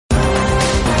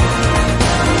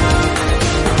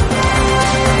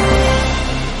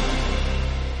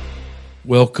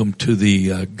Welcome to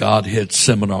the Godhead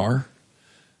Seminar.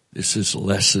 This is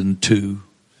lesson 2,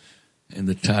 and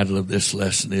the title of this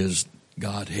lesson is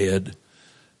Godhead,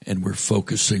 and we're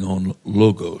focusing on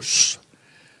Logos.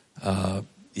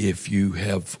 If you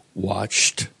have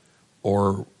watched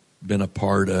or been a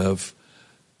part of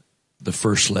the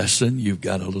first lesson, you've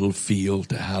got a little feel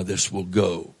to how this will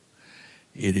go.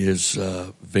 It is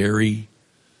very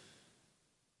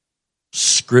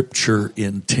scripture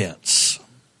intense.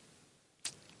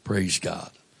 Praise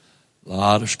God. A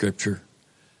lot of scripture.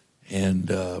 And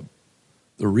the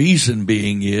reason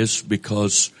being is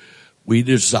because we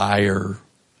desire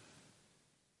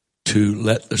to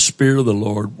let the Spirit of the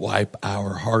Lord wipe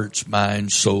our hearts,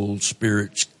 minds, souls,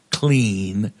 spirits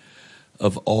clean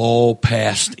of all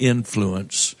past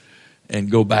influence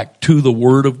and go back to the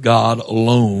Word of God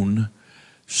alone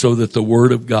so that the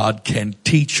Word of God can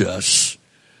teach us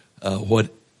what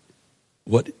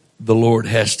the Lord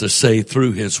has to say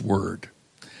through His Word.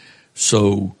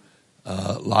 So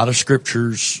a lot of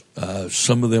scriptures,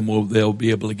 some of them they'll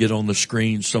be able to get on the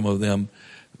screen. Some of them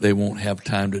they won't have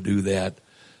time to do that.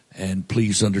 And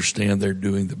please understand they're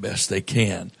doing the best they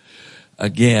can.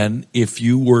 Again, if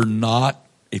you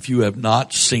have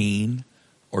not seen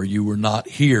or you were not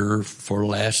here for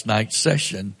last night's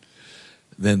session,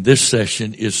 then this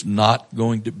session is not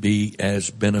going to be as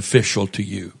beneficial to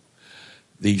you.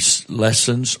 These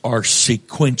lessons are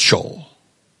sequential.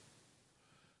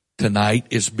 Tonight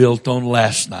is built on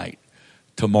last night.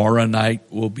 Tomorrow night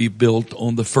will be built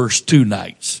on the first 2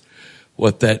 nights.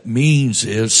 What that means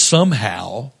is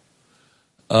somehow,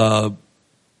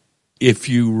 if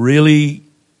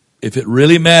it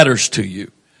really matters to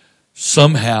you,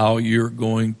 somehow you're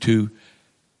going to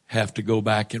have to go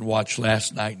back and watch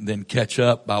last night and then catch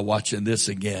up by watching this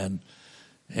again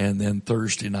and then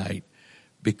Thursday night,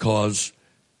 because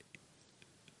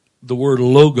the word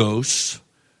logos,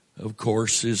 of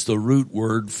course, is the root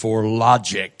word for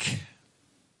logic.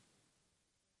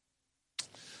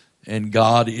 And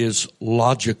God is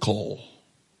logical.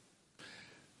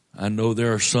 I know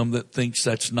there are some that thinks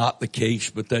that's not the case,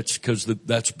 but that's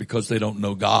because they don't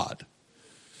know God.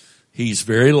 He's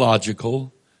very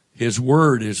logical. His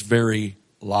word is very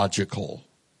logical.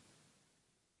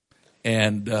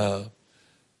 And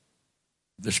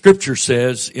the scripture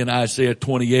says in Isaiah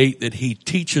 28 that He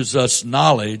teaches us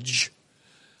knowledge,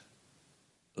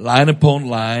 line upon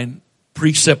line,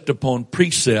 precept upon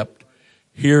precept,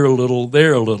 here a little,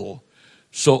 there a little.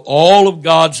 So all of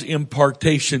God's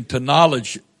impartation to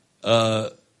knowledge,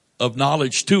 of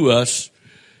knowledge to us,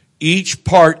 each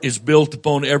part is built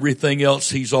upon everything else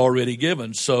He's already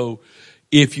given. So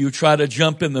if you try to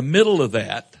jump in the middle of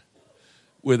that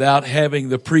without having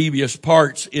the previous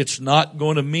parts, it's not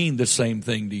going to mean the same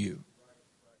thing to you.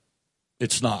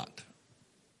 It's not.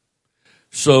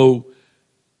 So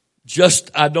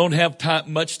I don't have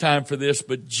much time for this,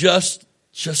 but just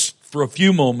for a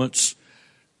few moments,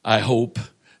 I hope,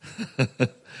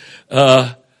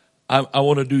 I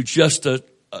want to do just a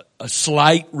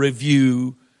slight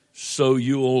review so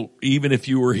you'll, even if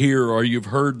you were here or you've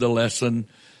heard the lesson,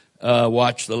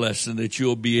 watch the lesson, that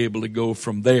you'll be able to go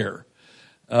from there.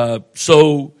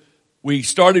 So we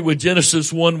started with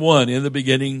Genesis 1:1. In the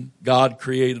beginning, God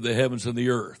created the heavens and the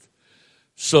earth.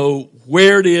 So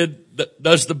where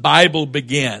does the Bible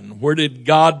begin? Where did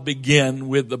God begin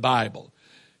with the Bible?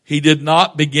 He did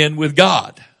not begin with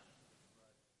God.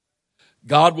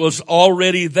 God was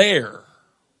already there.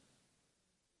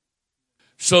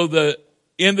 So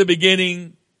in the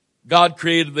beginning, God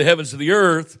created the heavens and the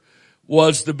earth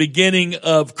was the beginning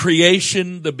of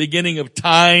creation, the beginning of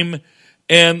time,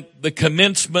 and the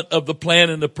commencement of the plan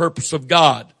and the purpose of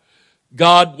God.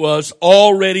 God was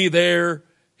already there.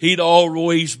 He'd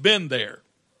always been there.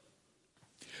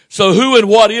 So who and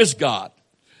what is God?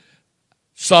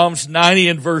 Psalms 90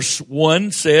 and verse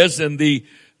 1 says, and the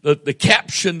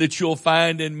caption that you'll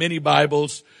find in many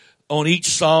Bibles, on each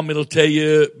psalm it'll tell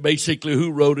you basically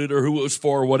who wrote it or who it was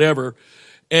for or whatever.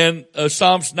 And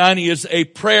Psalms 90 is a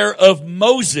prayer of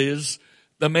Moses,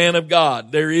 the man of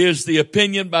God. There is the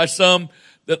opinion by some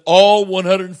that all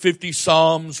 150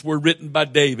 Psalms were written by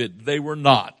David. They were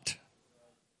not.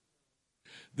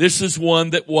 This is one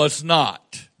that was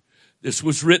not. This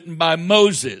was written by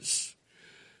Moses.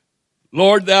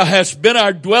 Lord, Thou hast been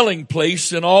our dwelling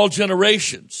place in all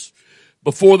generations.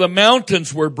 Before the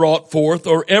mountains were brought forth,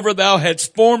 or ever Thou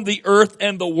hadst formed the earth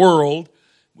and the world.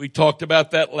 We talked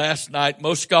about that last night.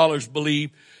 Most scholars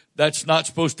believe that's not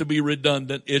supposed to be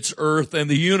redundant. It's earth and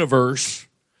the universe.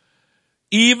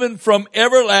 Even from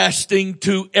everlasting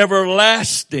to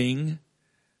everlasting,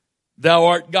 Thou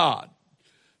art God.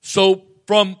 So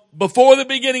from before the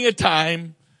beginning of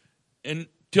time,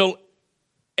 until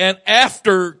and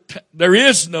after there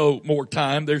is no more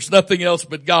time. There's nothing else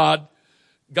but God.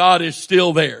 God is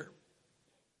still there.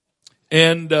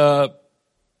 And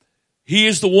He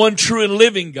is the one true and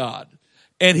living God.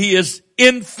 And He is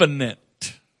infinite.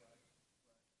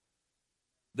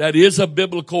 That is a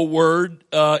biblical word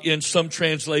in some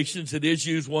translations. It is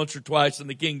used once or twice in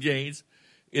the King James.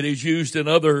 It is used in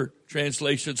other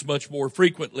translations much more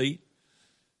frequently.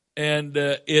 And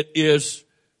it is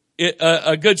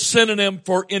a good synonym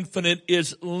for infinite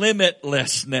is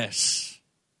limitlessness.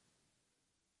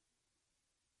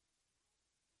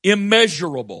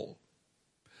 Immeasurable.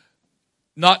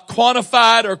 Not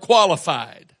quantified or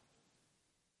qualified.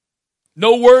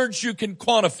 No words you can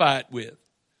quantify it with.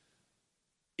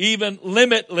 Even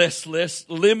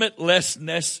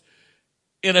limitlessness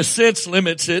in a sense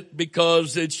limits it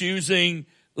because it's using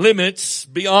limits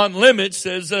beyond limits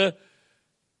as a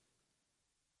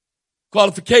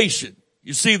qualification.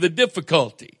 You see the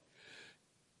difficulty.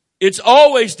 It's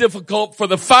always difficult for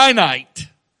the finite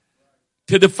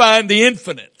to define the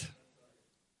infinite.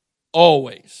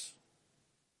 Always.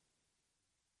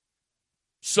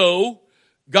 So,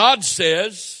 God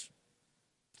says,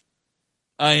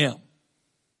 I am.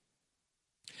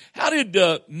 How did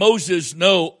Moses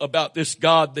know about this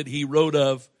God that he wrote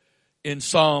of in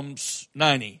Psalms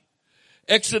 90?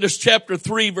 Exodus chapter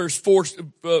 3 verse 4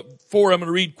 I'm going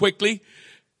to read quickly.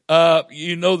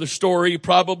 You know the story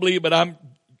probably, but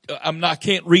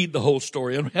can't read the whole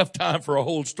story. I don't have time for a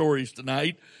whole stories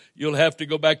tonight. You'll have to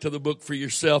go back to the book for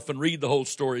yourself and read the whole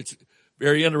story. It's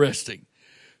very interesting.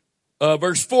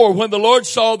 Verse 4, when the Lord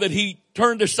saw that he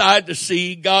turned aside to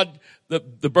see God,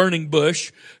 the burning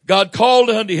bush, God called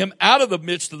unto him out of the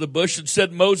midst of the bush and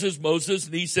said, Moses, Moses,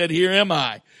 and he said, here am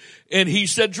I. And he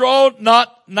said, draw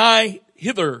not nigh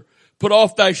hither. Put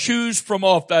off thy shoes from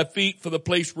off thy feet, for the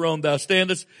place whereon thou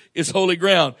standest is holy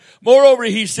ground. Moreover,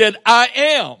 he said, I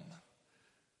am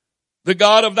the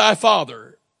God of thy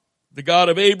father, the God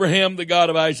of Abraham, the God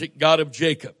of Isaac, God of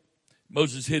Jacob.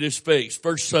 Moses hid his face.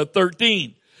 Verse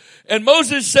 13. And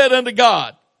Moses said unto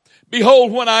God,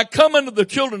 behold, when I come unto the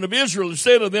children of Israel and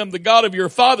say to them, the God of your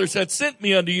fathers hath sent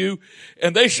me unto you,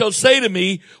 and they shall say to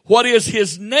me, what is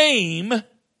his name?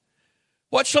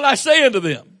 What shall I say unto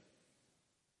them?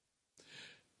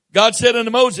 God said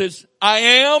unto Moses, I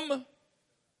am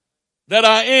that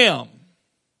I am.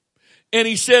 And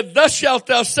he said, thus shalt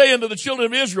thou say unto the children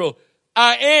of Israel,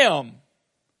 I am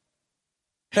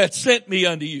hath sent me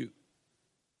unto you.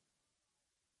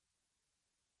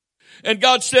 And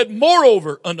God said,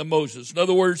 moreover unto Moses. In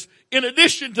other words, in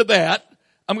addition to that,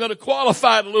 I'm going to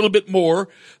qualify it a little bit more.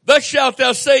 Thus shalt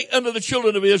thou say unto the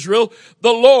children of Israel,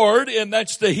 the Lord, and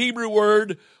that's the Hebrew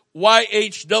word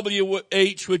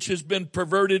YHWH, which has been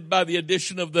perverted by the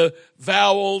addition of the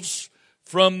vowels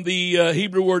from the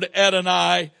Hebrew word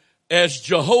Adonai as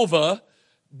Jehovah.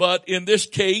 But in this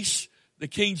case, the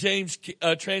King James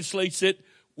translates it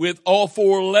with all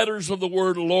four letters of the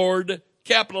word Lord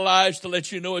capitalized to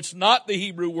let you know it's not the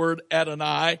Hebrew word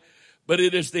Adonai, but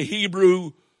it is the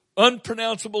Hebrew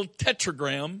unpronounceable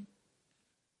tetragram,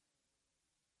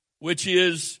 which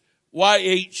is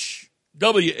YHWH.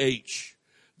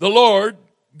 The Lord,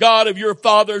 God of your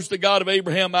fathers, the God of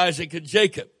Abraham, Isaac, and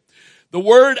Jacob. The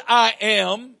word I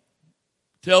am,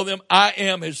 tell them I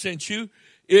am has sent you,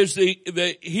 is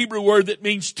the Hebrew word that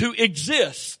means to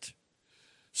exist.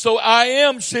 So I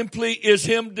am simply is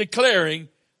him declaring,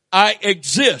 I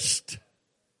exist.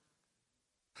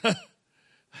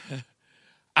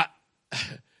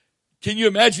 Can you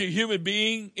imagine a human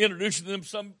being introducing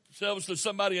themselves to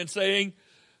somebody and saying,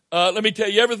 let me tell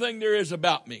you everything there is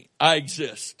about me. I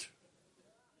exist.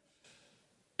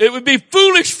 It would be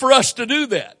foolish for us to do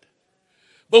that.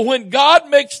 But when God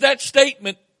makes that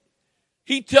statement,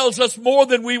 he tells us more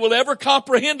than we will ever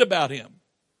comprehend about him.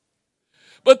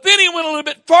 But then he went a little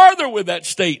bit farther with that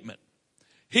statement.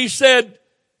 He said,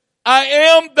 I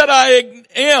am that I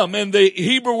am. And the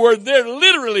Hebrew word there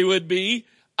literally would be,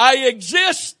 I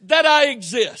exist that I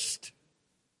exist.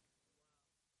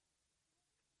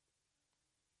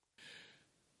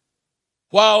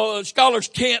 While scholars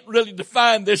can't really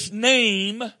define this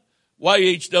name,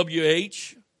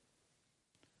 YHWH,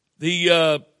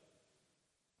 it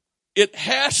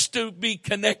has to be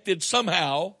connected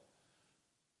somehow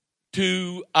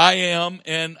to I am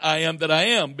and I am that I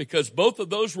am, because both of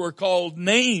those were called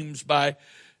names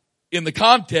in the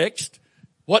context.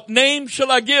 What name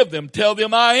shall I give them? Tell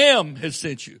them I am has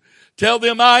sent you. Tell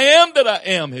them I am that I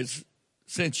am has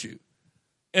sent you.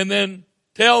 And then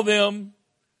tell them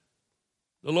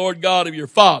the Lord God of your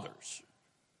fathers.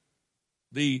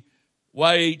 The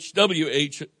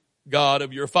YHWH God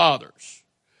of your fathers.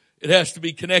 It has to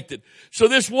be connected. So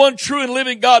this one true and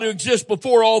living God who exists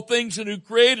before all things and who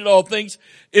created all things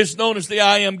is known as the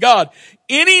I Am God.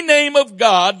 Any name of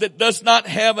God that does not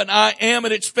have an I Am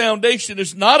in its foundation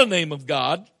is not a name of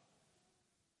God.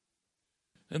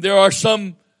 And there are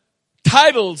some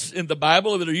titles in the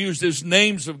Bible that are used as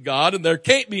names of God, and there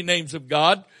can't be names of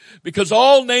God because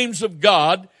all names of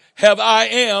God have I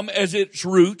Am as its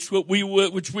roots,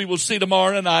 which we will see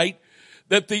tomorrow night.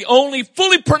 That the only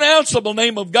fully pronounceable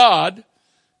name of God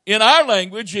in our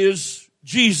language is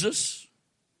Jesus.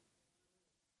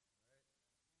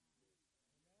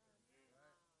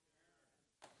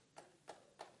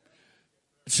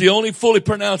 It's the only fully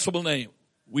pronounceable name.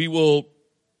 We will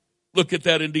look at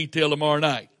that in detail tomorrow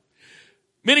night.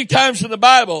 Many times in the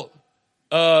Bible,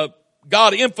 God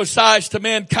emphasized to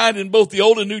mankind in both the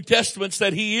Old and New Testaments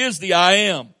that He is the I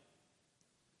Am.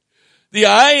 The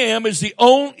I Am is the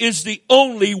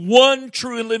only one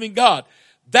true and living God.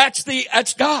 That's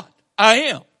God. I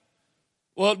Am.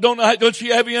 Well, don't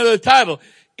you have any other title?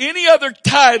 Any other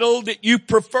title that you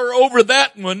prefer over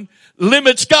that one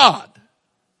limits God.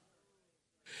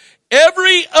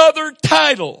 Every other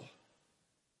title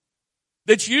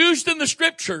that's used in the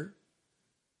Scripture,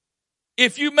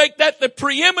 if you make that the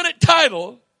preeminent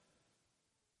title,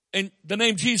 and the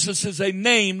name Jesus is a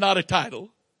name, not a title,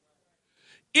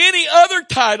 any other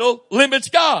title limits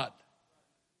God.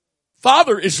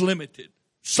 Father is limited.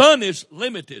 Son is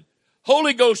limited.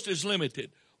 Holy Ghost is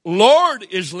limited. Lord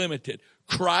is limited.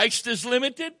 Christ is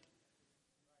limited.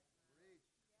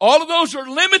 All of those are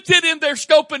limited in their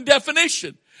scope and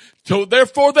definition. So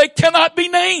therefore they cannot be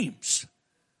names.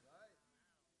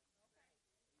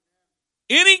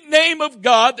 Any name of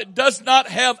God that does not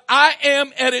have I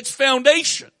Am at its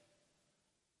foundation,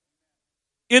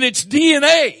 in its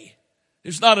DNA,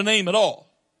 is not a name at all.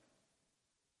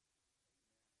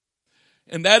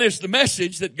 And that is the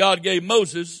message that God gave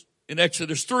Moses in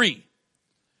Exodus 3.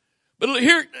 But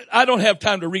here, I don't have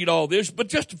time to read all this, but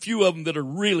just a few of them that are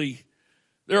really,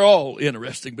 they're all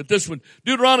interesting. But this one,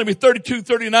 Deuteronomy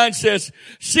 32:39 says,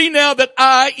 "See now that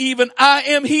I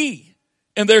am He,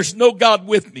 and there's no God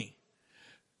with me."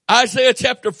 Isaiah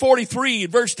chapter 43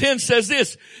 verse 10 says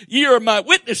this, "Ye are my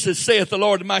witnesses, saith the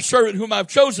Lord, and my servant whom I've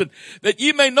chosen, that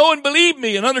ye may know and believe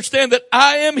me and understand that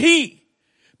I am He.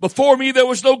 Before me there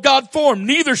was no God formed,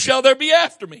 neither shall there be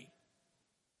after me."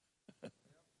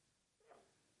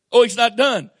 Oh, He's not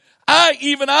done.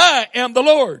 I am the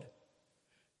Lord,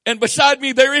 and beside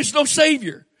me there is no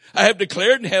Savior. I have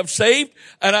declared and have saved,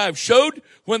 and I have showed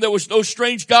when there was no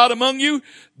strange God among you.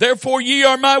 Therefore ye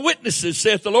are my witnesses,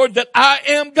 saith the Lord, that I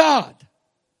am God.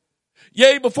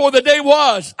 Yea, before the day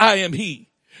was, I am He.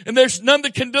 And there's none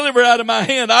that can deliver out of my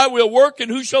hand. I will work, and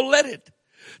who shall let it?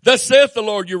 Thus saith the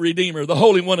Lord your Redeemer, the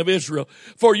Holy One of Israel.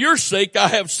 For your sake I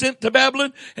have sent to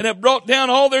Babylon, and have brought down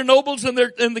all their nobles and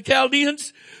the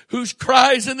Chaldeans, whose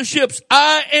cries in the ships,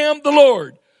 I am the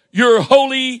Lord, your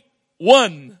Holy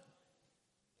One.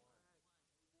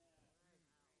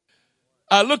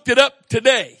 I looked it up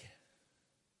today.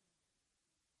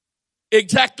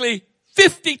 Exactly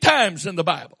 50 times in the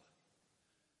Bible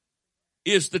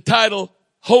is the title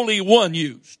Holy One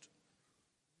used.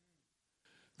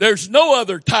 There's no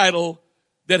other title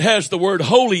that has the word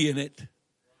holy in it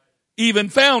even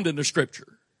found in the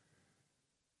Scripture.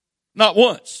 Not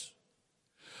once.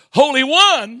 Holy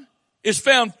One is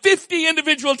found 50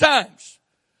 individual times.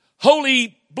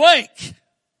 Holy blank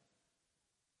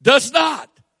does not.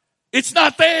 It's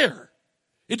not there.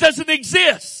 It doesn't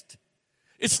exist.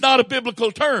 It's not a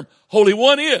biblical term. Holy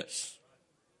One is.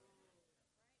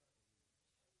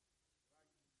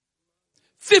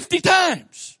 50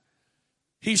 times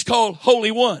He's called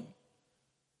Holy One.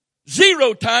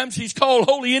 0 times He's called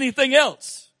holy anything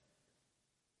else.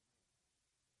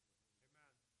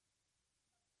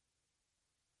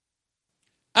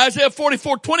 Isaiah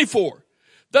 44:24.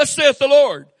 Thus saith the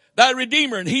Lord, thy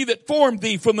Redeemer, and He that formed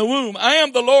thee from the womb. I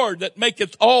am the Lord that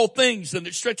maketh all things, and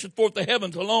that stretcheth forth the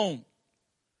heavens alone,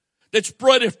 that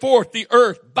spreadeth forth the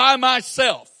earth by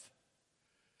myself.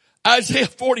 Isaiah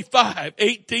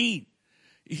 45:18.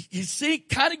 You see,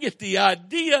 kind of get the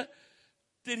idea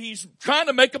that he's trying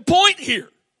to make a point here.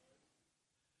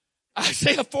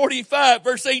 Isaiah 45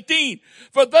 verse 18.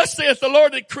 For thus saith the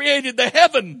Lord that created the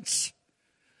heavens,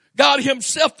 God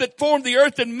Himself that formed the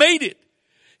earth and made it.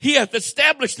 He hath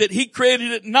established it. He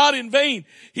created it not in vain.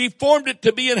 He formed it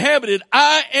to be inhabited.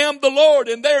 I am the Lord,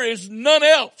 and there is none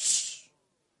else.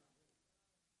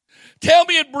 Tell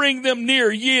me and bring them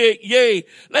near, yea,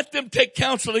 let them take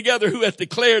counsel together who hath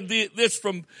declared this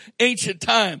from ancient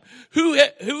time. Who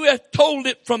hath told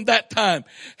it from that time?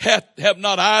 Have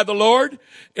not I the Lord?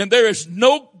 and there is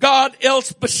no God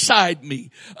else beside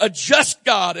me. A just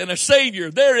God and a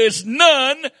Savior. There is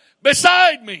none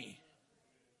beside me.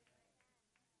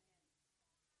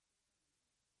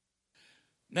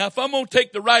 Now, if I'm going to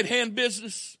take the right hand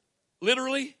business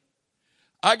literally,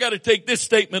 I got to take this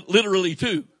statement literally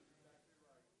too.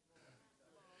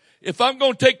 If I'm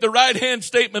going to take the right hand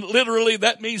statement literally,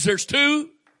 that means there's two.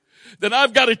 Then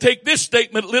I've got to take this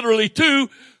statement literally too,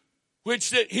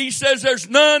 which he says there's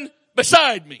none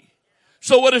beside me.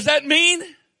 So what does that mean?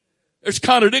 There's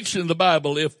contradiction in the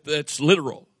Bible if that's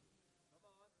literal.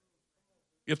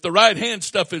 If the right hand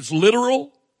stuff is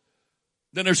literal,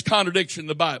 then there's contradiction in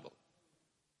the Bible.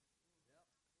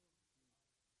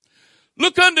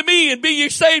 Look unto me and be ye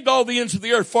saved, all the ends of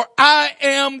the earth, for I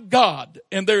am God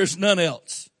and there is none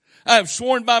else. I have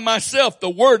sworn by myself, the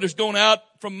word is going out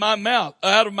from my mouth,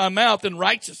 out of my mouth in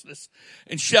righteousness,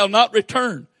 and shall not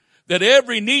return, that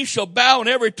every knee shall bow and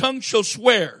every tongue shall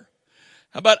swear.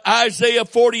 How about Isaiah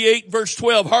 48 verse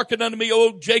 12? Hearken unto me,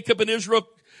 O Jacob and Israel,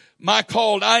 my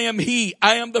called. I am he.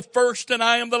 I am the first and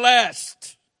I am the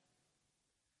last.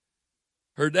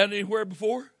 Heard that anywhere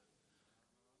before?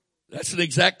 That's an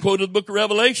exact quote of the book of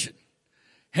Revelation.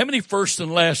 How many first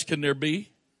and last can there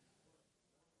be?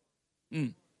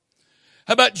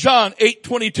 How about John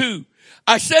 8:22?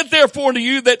 I said therefore unto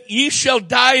you that ye shall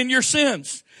die in your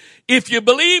sins. If you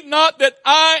believe not that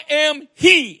I am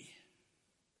he.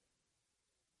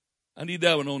 I need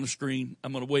that one on the screen.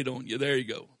 I'm going to wait on you. There you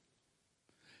go.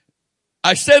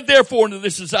 I said therefore, and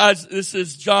this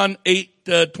is John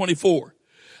 8:24.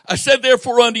 I said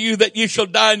therefore unto you that ye shall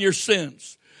die in your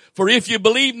sins. For if you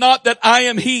believe not that I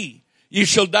am he, you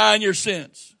shall die in your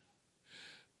sins.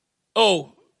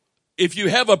 Oh, if you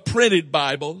have a printed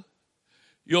Bible,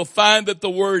 you'll find that the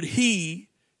word he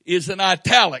is in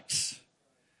italics,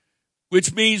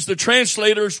 which means the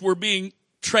translators were being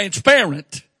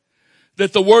transparent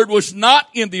that the word was not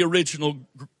in the original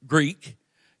Greek,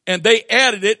 and they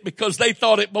added it because they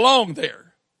thought it belonged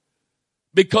there.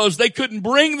 Because they couldn't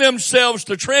bring themselves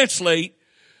to translate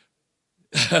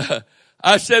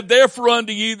I said, therefore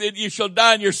unto you that you shall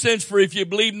die in your sins, for if you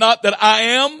believe not that I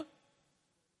am,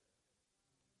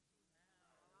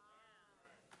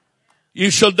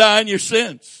 you shall die in your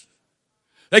sins.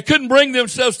 They couldn't bring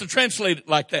themselves to translate it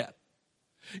like that.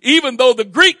 Even though the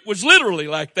Greek was literally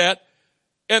like that,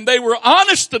 and they were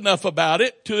honest enough about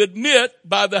it to admit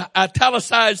by the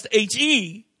italicized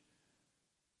HE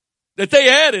that they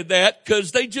added that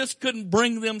because they just couldn't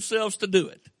bring themselves to do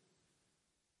it.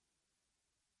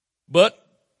 But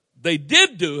they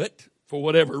did do it for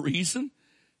whatever reason.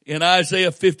 In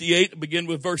Isaiah 58, begin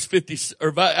with verse 50,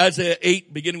 or Isaiah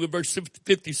 8, beginning with verse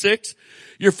 56.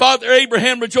 Your father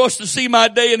Abraham rejoiced to see my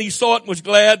day, and he saw it and was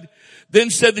glad. Then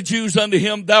said the Jews unto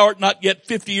him, thou art not yet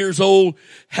 50 years old.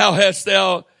 How hast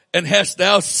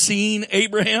thou seen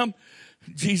Abraham?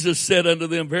 Jesus said unto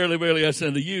them, verily, verily, I say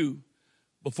unto you,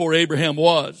 before Abraham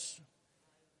was.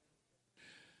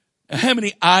 Now, how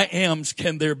many I ams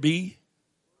can there be?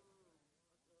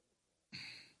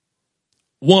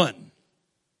 One.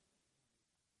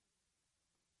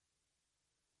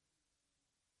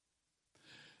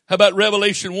 How about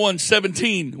Revelation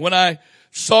 1:17? When I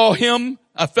saw him,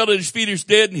 I fell at his feet as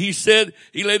dead, and he said,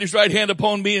 he laid his right hand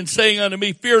upon me and saying unto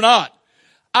me, fear not.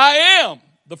 I am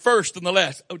the first and the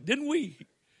last. Oh, didn't we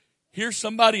hear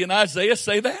somebody in Isaiah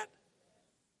say that?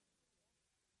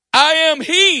 I am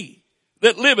he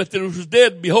that liveth and was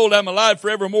dead. Behold, I'm alive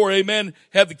forevermore. Amen.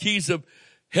 Have the keys of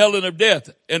hell and of death.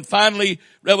 And finally,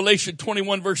 Revelation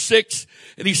 21 verse 6.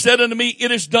 And he said unto me,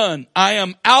 it is done. I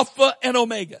am Alpha and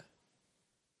Omega,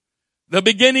 the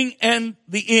beginning and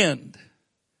the end.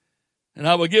 And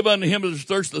I will give unto him that is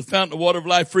thirsty the fountain of water of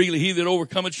life freely. He that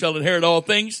overcometh shall inherit all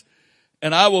things.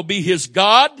 And I will be his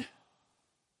God, and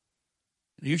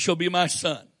you shall be my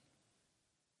son.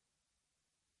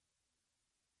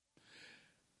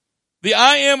 The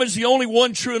I am is the only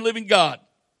one true and living God.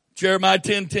 Jeremiah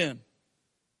 10:10.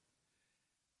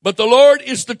 But the Lord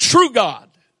is the true God.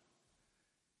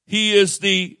 He is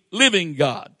the living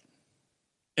God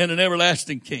and an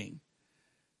everlasting King.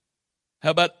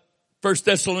 How about 1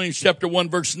 Thessalonians chapter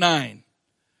 1 verse 9?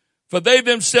 For they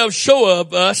themselves show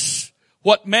of us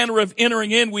what manner of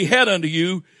entering in we had unto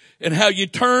you, and how you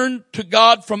turned to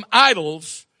God from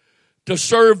idols to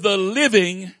serve the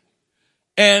living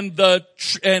and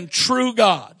true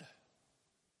God.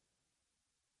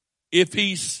 If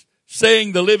he's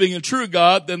saying the living and true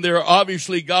God, then there are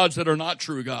obviously gods that are not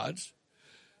true gods.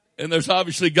 And there's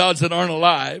obviously gods that aren't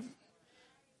alive.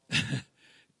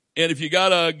 And if you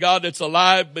got a God that's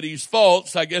alive but he's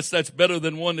false, I guess that's better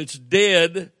than one that's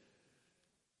dead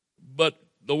but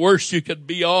the worst you could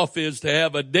be off is to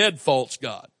have a dead false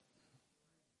god.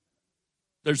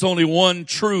 There's only one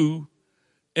true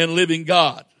and living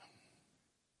God.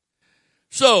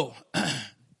 So,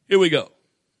 here we go.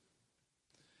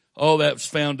 Oh, that was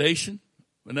foundation.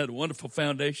 Wasn't that a wonderful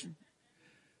foundation?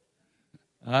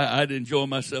 I'd enjoy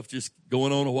myself just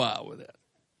going on a while with that.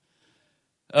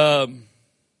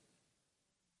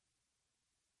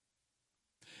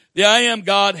 The I Am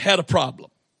God had a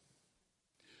problem.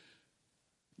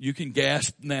 You can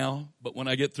gasp now, but when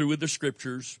I get through with the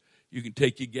scriptures, you can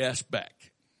take your gasp back.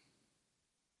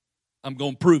 I'm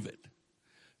going to prove it.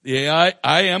 The I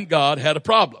Am God had a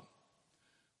problem.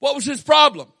 What was his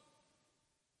problem?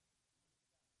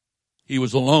 He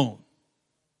was alone.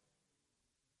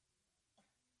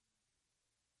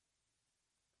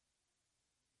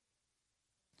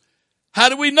 How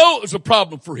do we know it was a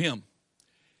problem for him?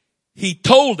 He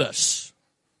told us.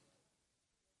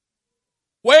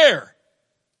 Where?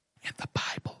 In the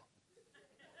Bible.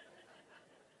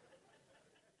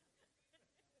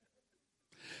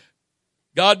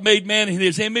 God made man in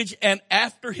his image and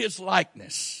after his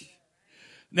likeness.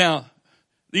 Now,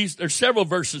 there's several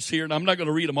verses here, and I'm not going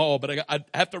to read them all, but I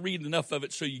have to read enough of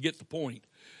it so you get the point.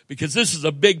 Because this is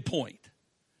a big point.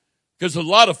 Because a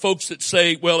lot of folks that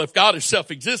say, well, if God is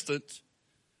self-existent,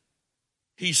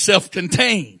 he's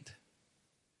self-contained.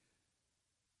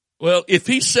 Well, if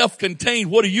he's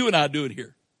self-contained, what are you and I doing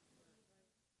here?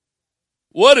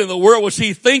 What in the world was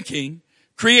he thinking,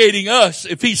 creating us,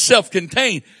 if he's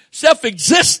self-contained?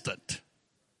 Self-existent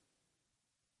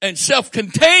and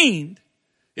self-contained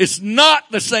is not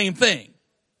the same thing.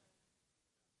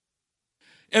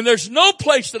 And there's no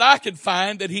place that I can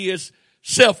find that he is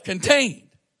self-contained.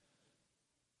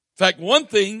 In fact, one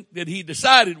thing that he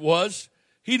decided was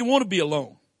he didn't want to be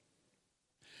alone.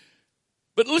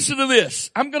 But listen to this.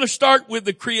 I'm going to start with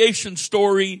the creation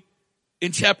story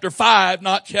in chapter 5,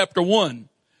 not chapter 1.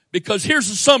 Because here's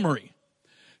the summary.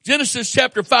 Genesis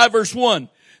chapter 5 verse 1.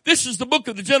 This is the book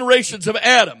of the generations of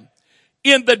Adam.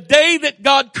 In the day that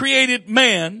God created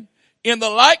man, in the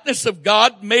likeness of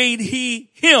God made he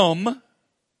him.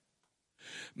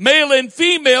 Male and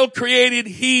female created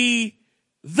he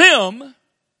them.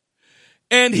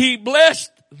 And he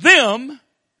blessed them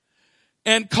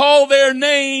and called their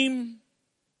name,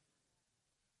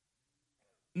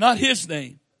 not his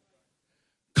name,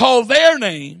 called their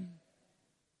name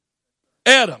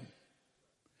Adam.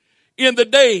 In the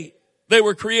day they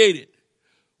were created.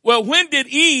 Well, when did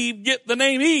Eve get the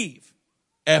name Eve?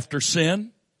 After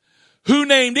sin. Who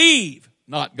named Eve?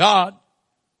 Not God.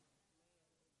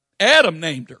 Adam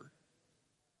named her.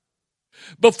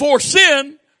 Before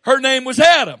sin, her name was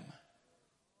Adam.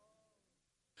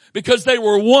 Because they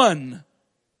were one.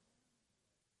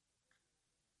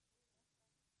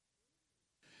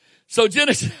 So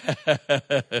Genesis,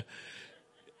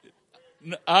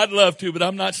 I'd love to, but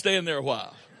I'm not staying there a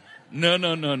while. No.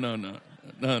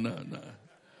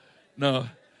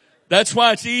 That's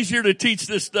why it's easier to teach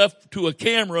this stuff to a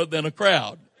camera than a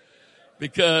crowd.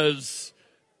 Because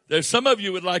there's some of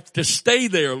you would like to stay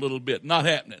there a little bit. Not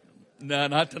happening. No,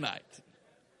 not tonight.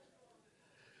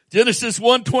 Genesis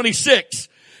 1:26.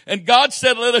 And God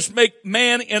said, let us make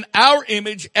man in our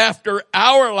image after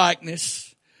our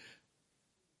likeness.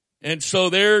 And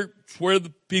so there's where the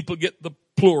people get the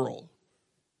plural.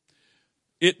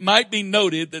 It might be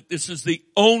noted that this is the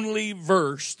only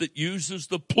verse that uses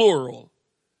the plural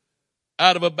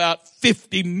out of about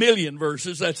 50 million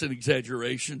verses. That's an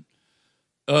exaggeration.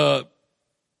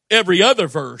 Every other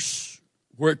verse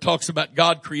where it talks about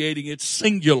God creating, it's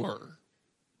singular.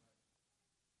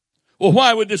 Well,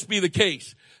 why would this be the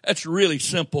case? That's really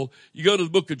simple. You go to the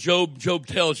book of Job, Job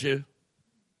tells you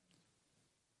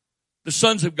the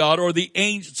sons of God, or the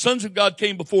angels, sons of God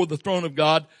came before the throne of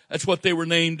God. That's what they were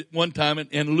named one time,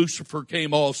 and Lucifer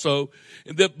came also.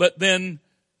 But then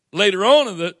later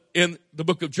on in the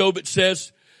book of Job it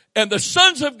says, and the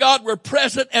sons of God were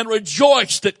present and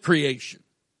rejoiced at creation.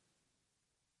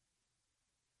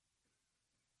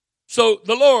 So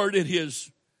the Lord in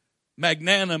his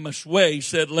magnanimous way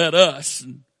said, let us,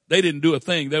 and they didn't do a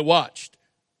thing, they watched.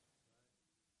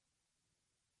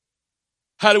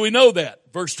 How do we know that?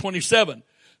 Verse 27.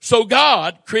 So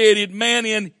God created man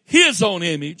in his own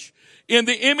image. In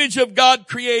the image of God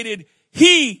created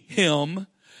he him.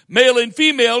 Male and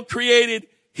female created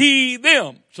he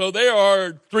them. So there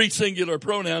are three singular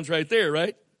pronouns right there,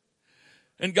 right?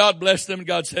 And God blessed them, and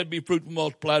God said, be fruitful,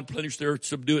 multiply, replenish the earth,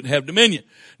 subdue it, and have dominion.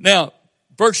 Now,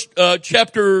 Genesis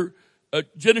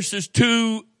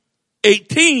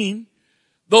 2:18,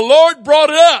 the Lord brought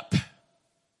it up.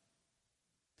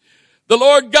 The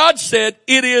Lord God said,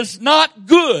 it is not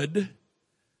good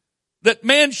that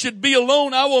man should be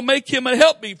alone, I will make him a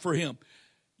helpmeet for him.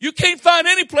 You can't find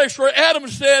any place where Adam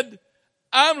said,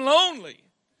 I'm lonely.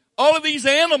 All of these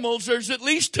animals, there's at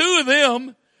least two of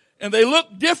them, and they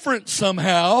look different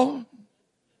somehow.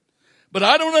 But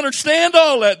I don't understand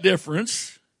all that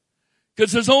difference,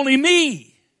 because there's only me.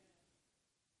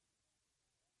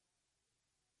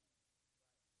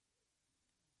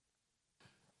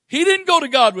 He didn't go to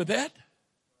God with that.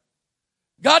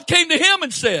 God came to him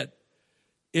and said,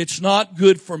 it's not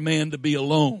good for man to be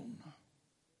alone.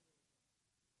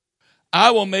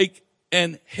 I will make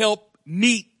an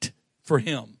helpmeet for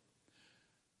him.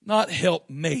 Not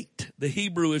helpmate. The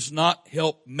Hebrew is not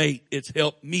helpmate. It's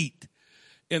helpmeet.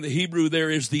 In the Hebrew, there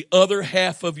is the other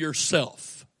half of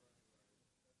yourself.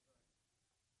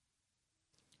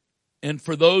 And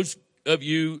for those of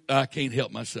you, I can't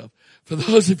help myself. For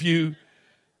those of you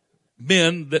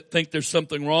men that think there's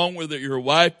something wrong with your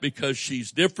wife because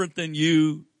she's different than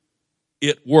you,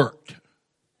 it worked.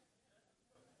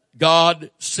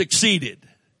 God succeeded.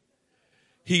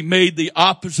 He made the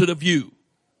opposite of you.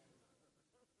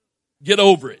 Get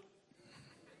over it.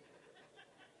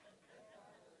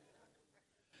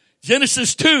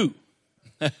 Genesis 2.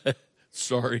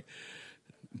 Sorry.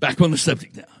 Back on the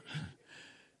subject now.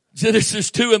 Genesis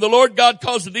 2. And the Lord God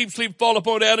caused a deep sleep to fall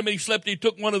upon Adam, and he slept. He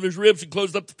took one of his ribs and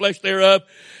closed up the flesh thereof.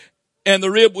 And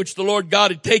the rib which the Lord God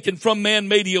had taken from man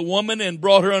made he a woman, and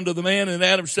brought her unto the man. And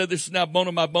Adam said, this is now bone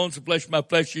of my bones and flesh of my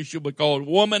flesh. She shall be called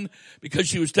woman, because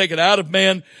she was taken out of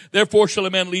man. Therefore shall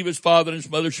a man leave his father, and his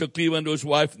mother shall cleave unto his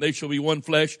wife, and they shall be one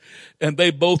flesh. And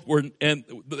they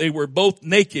were both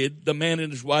naked, the man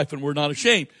and his wife, and were not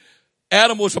ashamed.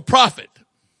 Adam was a prophet.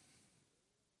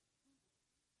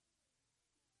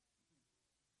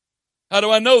 How do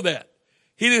I know that?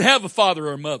 He didn't have a father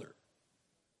or a mother.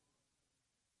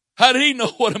 How did he know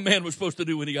what a man was supposed to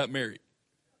do when he got married?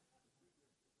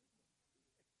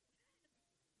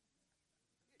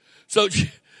 So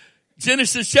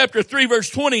Genesis chapter 3 verse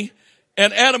 20,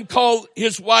 and Adam called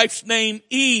his wife's name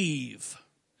Eve.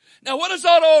 Now what does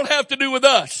that all have to do with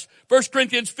us? 1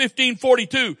 Corinthians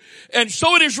 15:42. And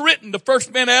so it is written, the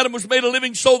first man Adam was made a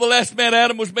living soul, the last man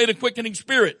Adam was made a quickening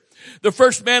spirit. The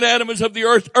first man Adam is of the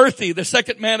earth, earthy. The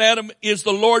second man Adam is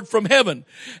the Lord from heaven.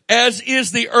 As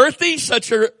is the earthy,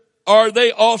 such are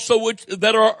they also which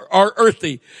that are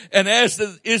earthy. And as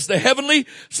is the heavenly,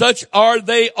 such are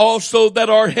they also that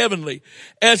are heavenly.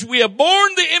 As we have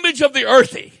borne the image of the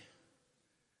earthy,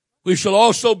 we shall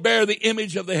also bear the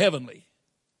image of the heavenly.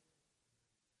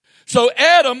 So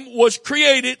Adam was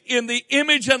created in the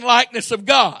image and likeness of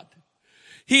God.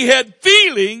 He had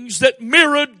feelings that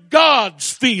mirrored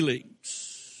God's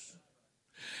feelings.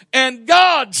 And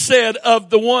God said of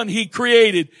the one he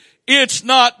created, it's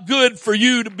not good for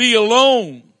you to be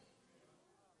alone.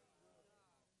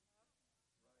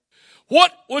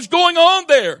 What was going on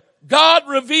there? God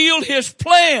revealed his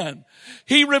plan.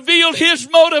 He revealed his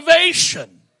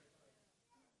motivation.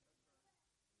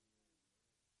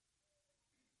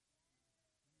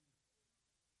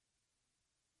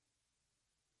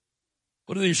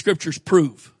 What do these scriptures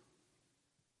prove?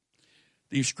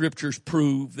 These scriptures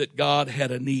prove that God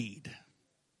had a need.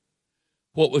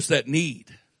 What was that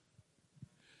need?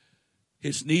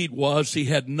 His need was he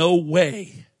had no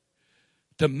way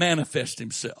to manifest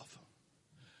himself.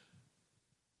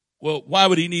 Well, why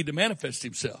would he need to manifest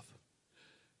himself?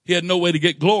 He had no way to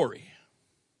get glory.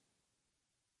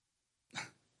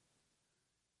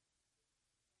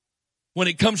 When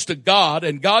it comes to God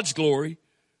and God's glory,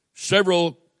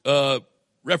 several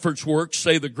reference works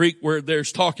say the Greek word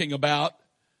there's talking about,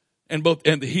 and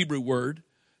the Hebrew word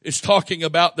is talking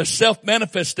about the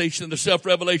self-manifestation and the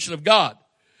self-revelation of God.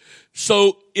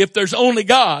 So if there's only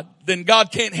God, then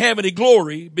God can't have any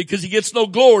glory, because he gets no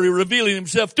glory revealing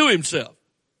himself to himself.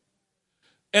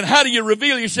 And how do you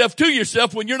reveal yourself to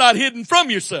yourself when you're not hidden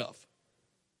from yourself?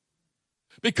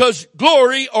 Because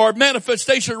glory or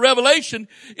manifestation or revelation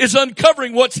is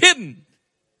uncovering what's hidden,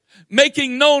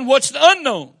 making known what's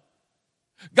unknown.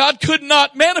 God could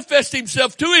not manifest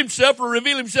himself to himself or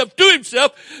reveal himself to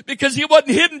himself because he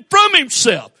wasn't hidden from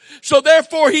himself. So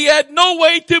therefore he had no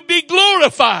way to be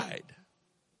glorified.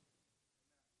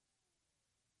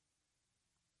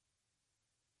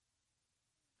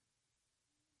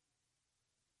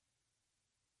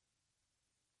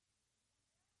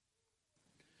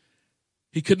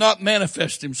 He could not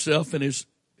manifest himself in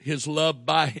his love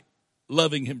by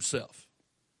loving himself.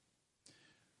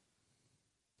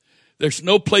 There's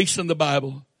no place in the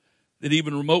Bible that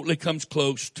even remotely comes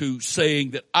close to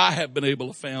saying that I have been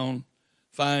able to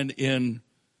find in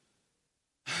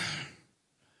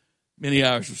many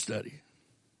hours of study.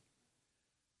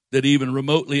 that even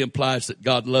remotely implies that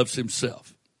God loves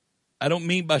himself. I don't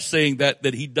mean by saying that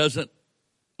he doesn't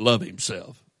love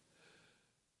himself.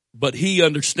 But he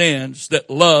understands that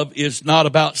love is not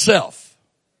about self.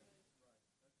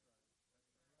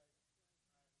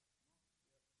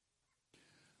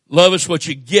 Love is what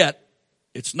you get.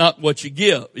 It's not what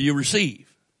you receive.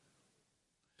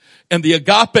 And the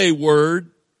agape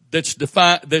word that's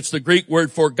the Greek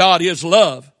word for God is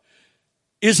love,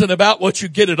 isn't about what you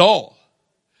get at all.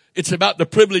 It's about the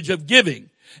privilege of giving.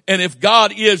 And if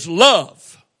God is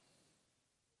love,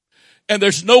 and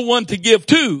there's no one to give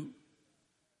to,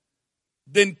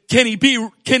 then can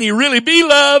he really be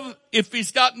love if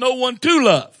he's got no one to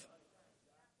love?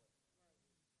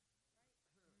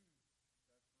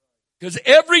 Because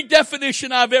every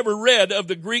definition I've ever read of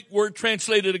the Greek word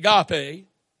translated agape,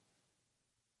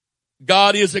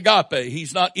 God is agape.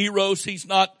 He's not eros. He's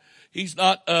not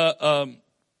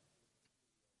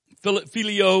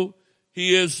phileo.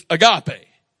 He is agape.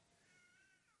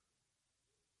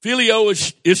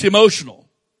 Phileo is emotional.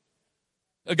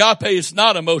 Agape is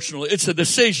not emotional. It's a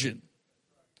decision.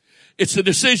 It's a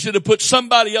decision to put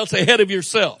somebody else ahead of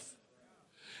yourself.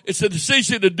 It's a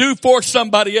decision to do for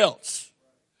somebody else.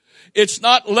 It's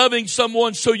not loving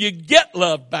someone so you get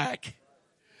love back.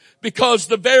 Because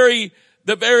the very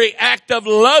act of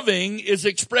loving is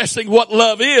expressing what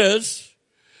love is.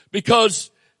 Because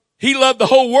he loved the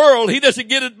whole world. He doesn't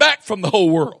get it back from the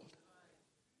whole world.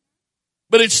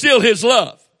 But it's still his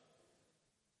love.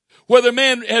 Whether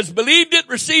man has believed it,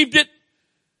 received it,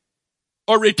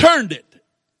 or returned it,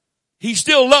 he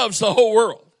still loves the whole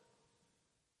world.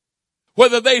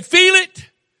 Whether they feel it,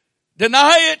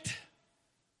 deny it,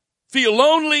 feel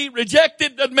lonely, reject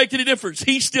it, doesn't make any difference.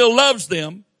 He still loves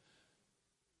them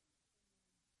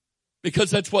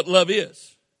because that's what love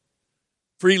is.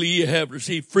 Freely you have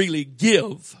received, freely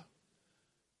give.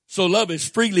 So love is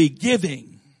freely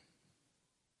giving.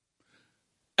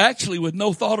 Actually with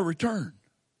no thought of return.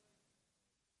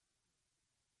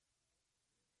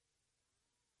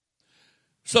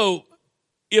 So,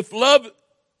 if love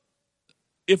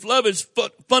is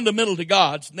fundamental to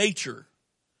God's nature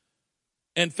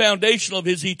and foundational of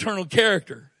his eternal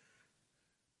character,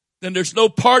 then there's no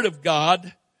part of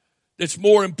God that's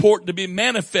more important to be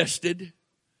manifested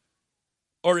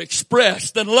or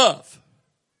expressed than love.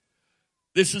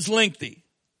 This is lengthy.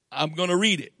 I'm going to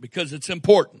read it because it's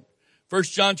important. 1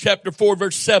 John chapter 4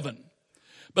 verse 7.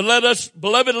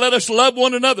 Beloved, let us love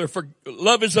one another, for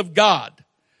love is of God.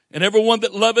 And everyone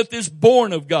that loveth is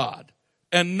born of God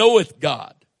and knoweth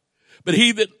God. But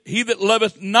he that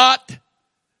loveth not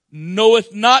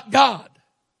knoweth not God,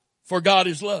 for God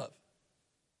is love.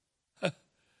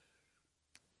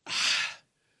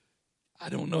 I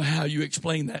don't know how you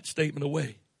explain that statement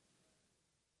away.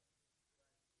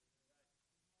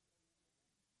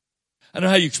 I don't know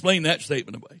how you explain that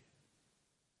statement away.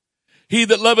 He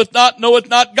that loveth not knoweth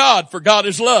not God, for God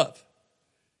is love.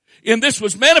 In this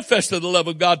was manifested the love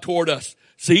of God toward us.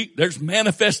 See, there's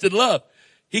manifested love.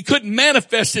 He couldn't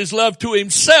manifest his love to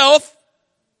himself.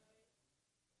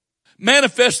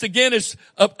 Manifest again is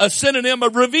a synonym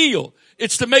of reveal.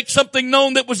 It's to make something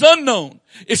known that was unknown.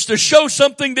 It's to show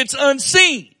something that's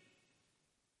unseen.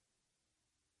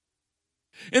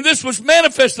 And this was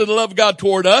manifested the love of God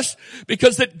toward us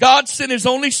because that God sent his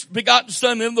only begotten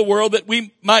Son into the world that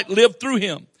we might live through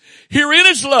him. Herein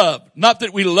is love, not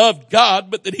that we loved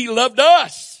God, but that he loved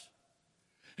us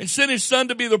and sent his Son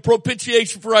to be the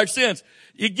propitiation for our sins.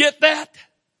 You get that?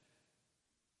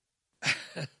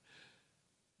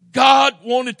 God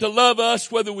wanted to love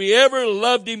us whether we ever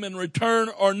loved him in return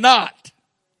or not.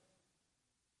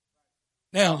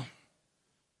 Now,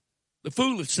 the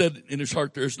fool has said in his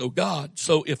heart there is no God.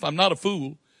 So if I'm not a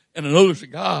fool and I know there's a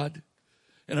God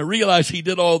and I realize he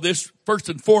did all this first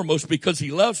and foremost because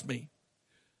he loves me,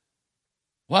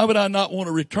 why would I not want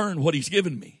to return what he's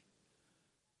given me?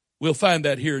 We'll find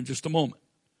that here in just a moment.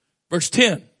 Verse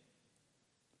 10.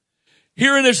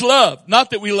 Herein is love, not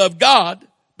that we love God,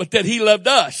 but that he loved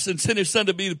us and sent his Son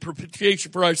to be the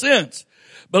propitiation for our sins.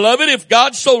 Beloved, if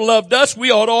God so loved us,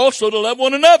 we ought also to love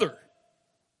one another.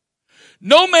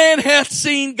 No man hath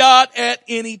seen God at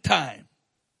any time.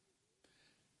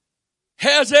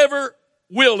 Has ever,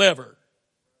 will ever.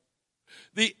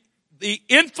 The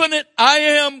infinite I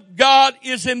am God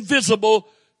is invisible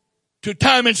to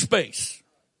time and space.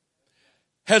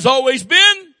 Has always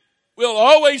been, will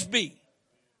always be.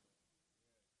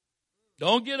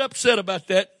 Don't get upset about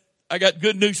that. I got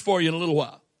good news for you in a little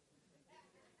while.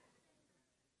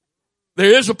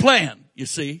 There is a plan, you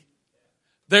see.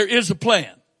 There is a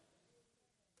plan.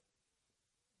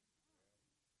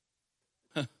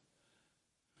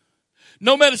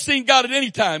 No man has seen God at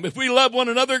any time. If we love one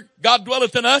another, God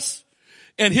dwelleth in us,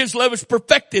 and his love is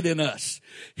perfected in us.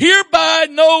 Hereby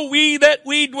know we that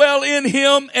we dwell in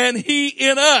him, and he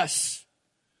in us,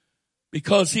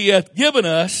 because he hath given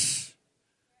us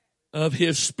of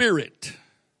his Spirit.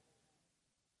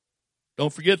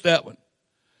 Don't forget that one.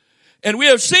 And we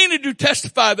have seen and do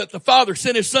testify that the Father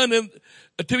sent his Son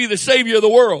to be the Savior of the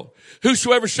world.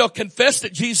 Whosoever shall confess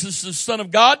that Jesus is the Son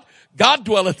of God, God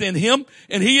dwelleth in him,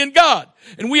 and he in God.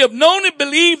 And we have known and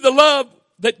believed the love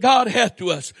that God hath to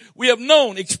us. We have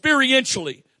known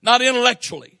experientially, not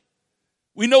intellectually.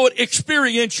 We know it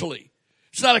experientially.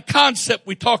 It's not a concept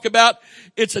we talk about.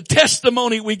 It's a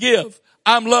testimony we give.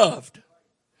 I'm loved.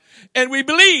 And we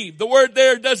believe. The word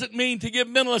there doesn't mean to give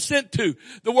mental assent to.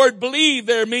 The word believe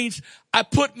there means I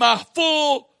put my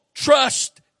full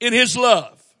trust in his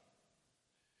love.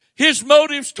 His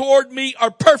motives toward me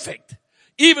are perfect,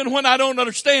 even when I don't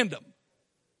understand them.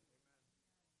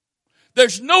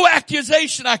 There's no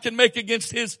accusation I can make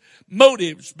against his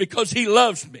motives because he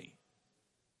loves me.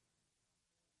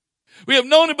 We have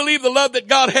known and believed the love that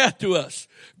God hath to us.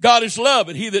 God is love,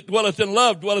 and he that dwelleth in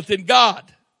love dwelleth in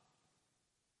God.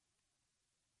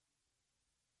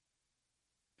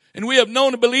 And we have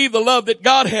known and believed the love that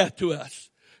God hath to us.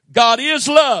 God is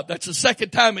love. That's the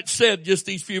second time it's said, just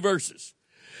these few verses.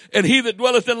 And he that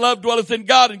dwelleth in love dwelleth in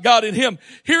God, and God in him.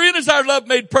 Herein is our love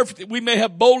made perfect, that we may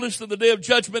have boldness in the day of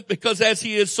judgment, because as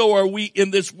he is, so are we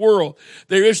in this world.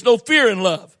 There is no fear in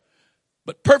love,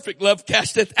 but perfect love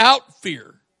casteth out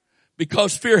fear,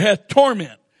 because fear hath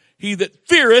torment. He that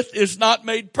feareth is not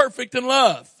made perfect in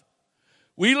love.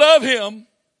 We love him.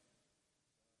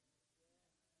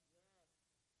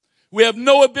 We have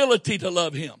no ability to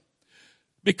love him,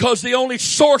 because the only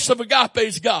source of agape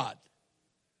is God.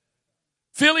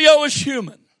 Phileo is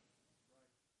human.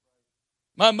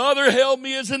 My mother held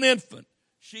me as an infant.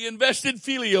 She invested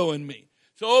phileo in me.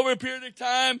 So over a period of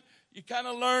time, you kind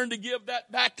of learn to give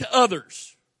that back to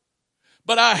others.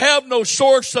 But I have no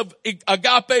source of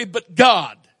agape but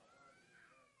God.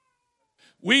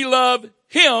 We love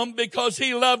him because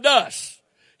he loved us.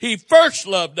 He first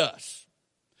loved us.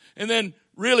 And then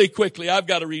really quickly, I've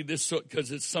got to read this because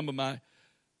it's some of my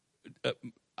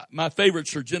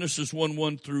favorites are Genesis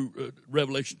 1:1 through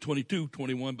Revelation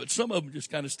 22:21, but some of them just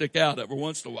kind of stick out every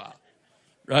once in a while,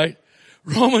 right?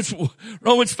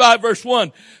 Romans 5 verse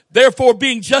 1. Therefore,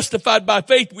 being justified by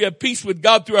faith, we have peace with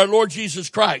God through our Lord Jesus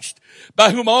Christ,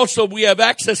 by whom also we have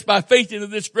access by faith into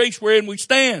this grace wherein we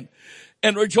stand,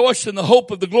 and rejoice in the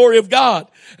hope of the glory of God.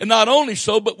 And not only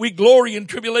so, but we glory in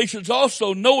tribulations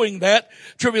also, knowing that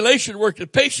tribulation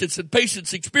worketh patience, and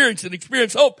patience experience, and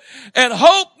experience hope. And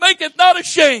hope maketh not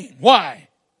ashamed. Why?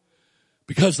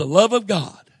 Because the love of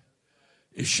God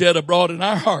is shed abroad in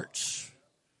our hearts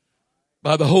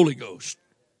by the Holy Ghost,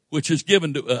 which is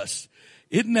given to us.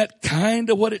 Isn't that kind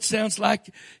of what it sounds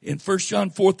like in 1 John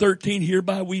 4:13?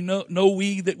 Hereby we know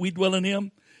we that we dwell in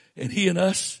him, and he in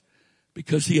us,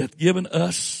 because he hath given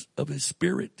us of his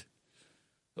Spirit.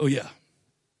 Oh yeah.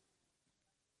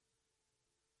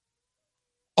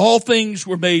 All things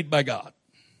were made by God.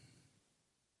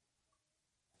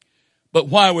 But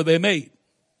why were they made?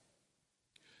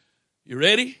 You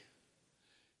ready?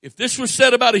 If this was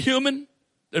said about a human,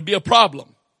 there'd be a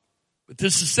problem. But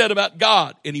this is said about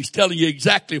God, and he's telling you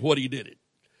exactly what he did it.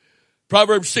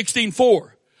 Proverbs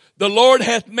 16:4. The Lord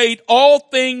hath made all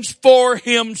things for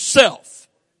himself.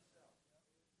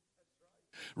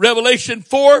 Revelation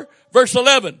 4 verse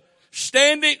 11.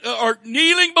 Standing or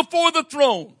kneeling before the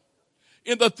throne,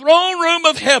 in the throne room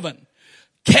of heaven,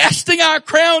 casting our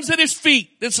crowns at his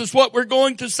feet. This is what we're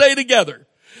going to say together.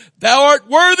 Thou art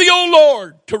worthy, O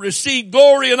Lord, to receive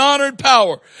glory and honor and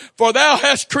power, for thou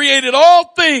hast created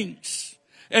all things,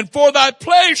 and for thy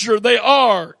pleasure they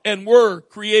are and were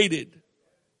created.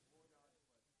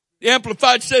 The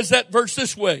Amplified says that verse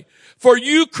this way. For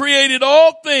you created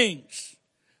all things.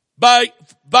 By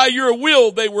your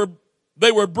will they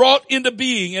were brought into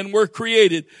being and were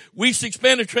created. Week's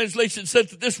Expanded Translation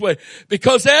says it this way.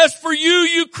 Because as for you,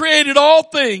 you created all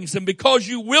things, and because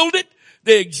you willed it,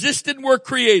 they existed and were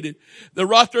created. The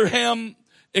Rotherham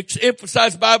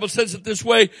Emphasized Bible says it this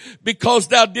way. Because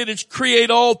thou didst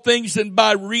create all things, and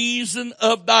by reason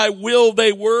of thy will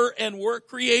they were and were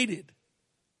created.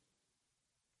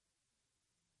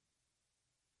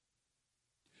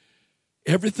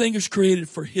 Everything is created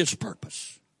for his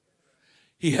purpose.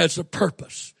 He has a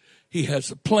purpose. He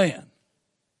has a plan.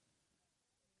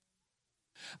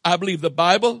 I believe the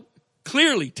Bible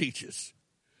clearly teaches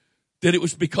that it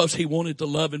was because he wanted to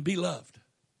love and be loved.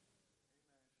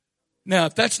 Now,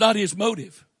 if that's not his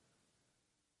motive,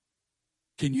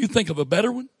 can you think of a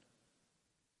better one?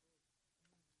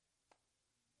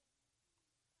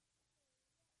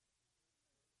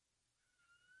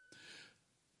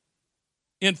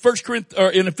 in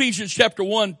in Ephesians chapter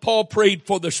 1, Paul prayed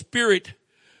for the spirit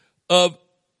of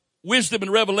wisdom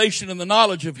and revelation and the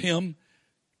knowledge of him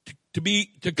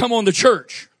to come on the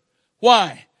church.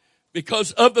 Why?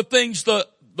 Because of the things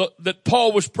that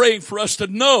Paul was praying for us to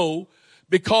know,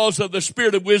 because of the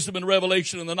spirit of wisdom and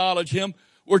revelation and the knowledge of him,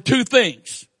 were two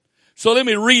things. So let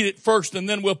me read it first and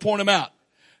then we'll point them out.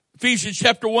 Ephesians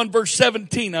chapter 1 verse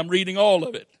 17. I'm reading all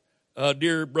of it,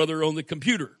 dear brother on the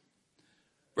computer.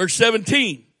 Verse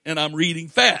 17, and I'm reading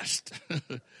fast.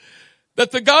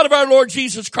 That the God of our Lord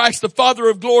Jesus Christ, the Father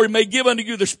of glory, may give unto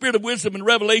you the spirit of wisdom and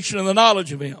revelation and the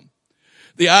knowledge of him.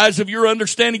 The eyes of your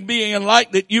understanding being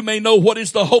enlightened, that you may know what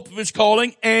is the hope of his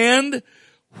calling and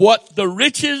what the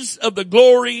riches of the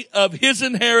glory of his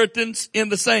inheritance in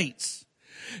the saints.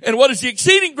 And what is the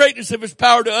exceeding greatness of his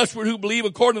power to us who believe,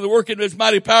 according to the working of his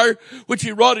mighty power, which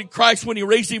he wrought in Christ when he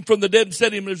raised him from the dead and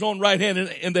set him in his own right hand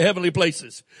in the heavenly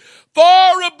places.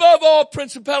 Far above all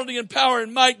principality and power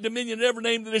and might and dominion and every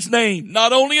name that is named,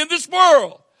 not only in this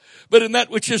world, but in that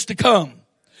which is to come.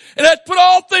 And hath put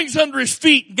all things under his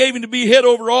feet and gave him to be head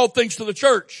over all things to the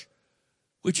church,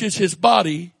 which is his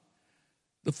body,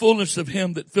 the fullness of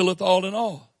him that filleth all in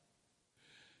all.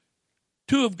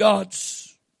 Two of God's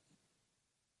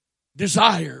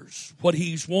desires, what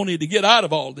he's wanted to get out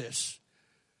of all this,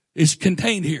 is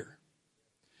contained here.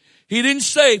 He didn't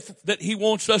say that he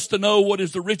wants us to know what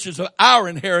is the riches of our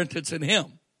inheritance in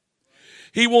him.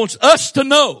 He wants us to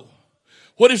know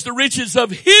what is the riches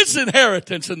of his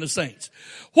inheritance in the saints.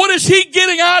 What is he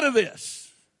getting out of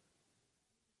this?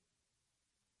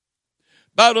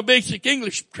 Bible Basic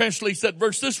English translates that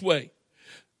verse this way.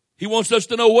 He wants us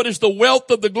to know what is the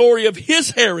wealth of the glory of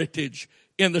his heritage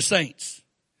in the saints.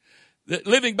 The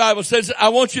Living Bible says, I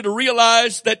want you to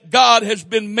realize that God has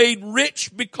been made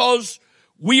rich because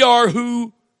we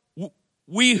who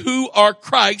are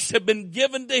Christ have been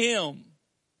given to him.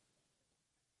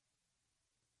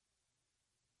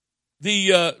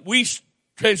 The Wuest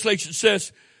translation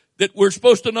says that we're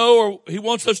supposed to know, or he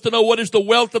wants us to know, what is the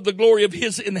wealth of the glory of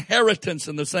his inheritance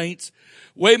in the saints.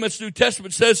 Weymouth's New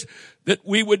Testament says that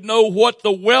we would know what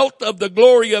the wealth of the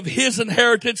glory of his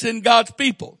inheritance in God's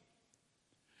people.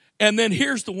 And then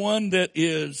here's the one that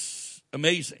is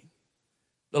amazing.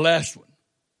 The last one.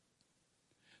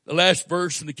 The last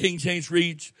verse in the King James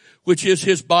reads, which is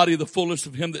his body, the fullness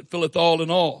of him that filleth all in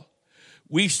all.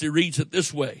 Wuest reads it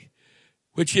this way,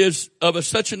 which is of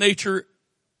such a nature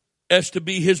as to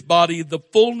be his body, the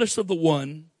fullness of the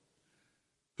one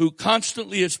who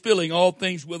constantly is filling all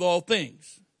things with all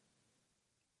things.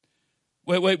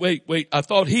 Wait. I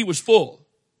thought he was full.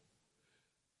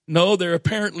 No, there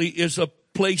apparently is a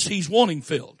place he's wanting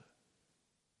filled.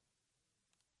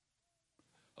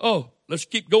 Oh, let's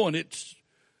keep going.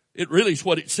 It really is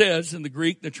what it says in the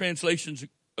Greek. The translations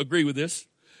agree with this.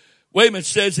 Weymouth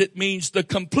says it means the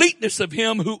completeness of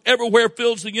him who everywhere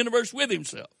fills the universe with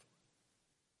himself.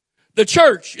 The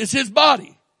church is his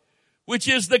body, which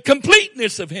is the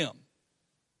completeness of him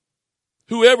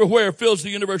who everywhere fills the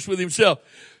universe with himself.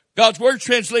 God's Word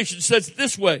translation says it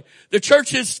this way. The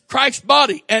church is Christ's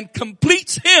body and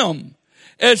completes him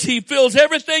as he fills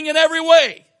everything in every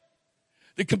way.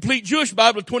 The Complete Jewish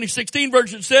Bible 2016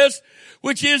 version says,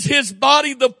 which is his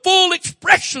body, the full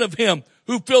expression of him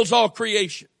who fills all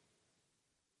creation.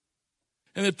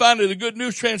 And then finally, the Good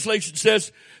News translation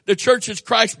says, the church is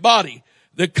Christ's body,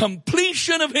 the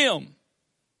completion of him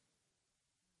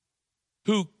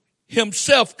who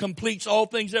himself completes all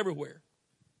things everywhere.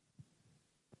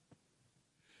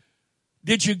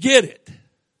 Did you get it?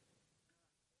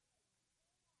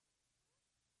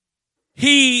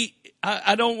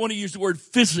 I don't want to use the word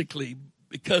physically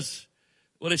because,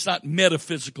 well, it's not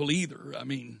metaphysical either. I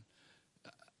mean,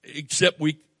 except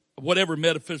whatever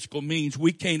metaphysical means,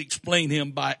 we can't explain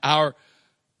him by our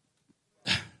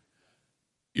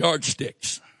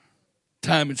yardsticks,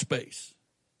 time and space.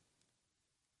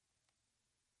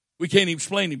 We can't even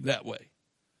explain him that way.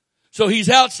 So he's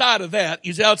outside of that.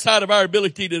 He's outside of our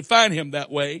ability to define him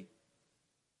that way.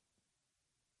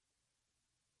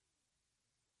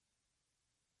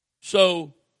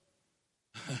 So,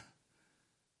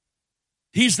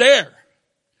 he's there.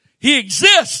 He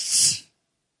exists.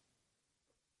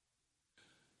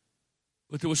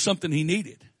 But there was something he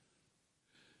needed.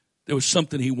 There was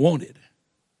something he wanted.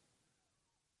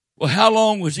 Well, how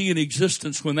long was he in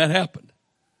existence when that happened?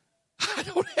 I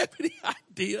don't have any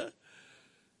idea.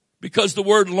 Because the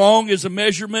word long is a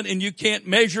measurement and you can't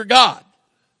measure God.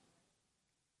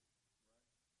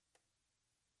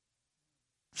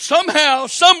 Somehow,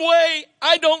 some way,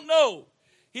 I don't know.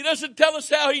 He doesn't tell us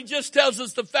how, he just tells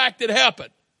us the fact that happened.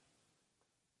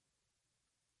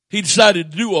 He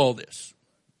decided to do all this.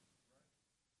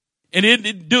 And he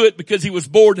didn't do it because he was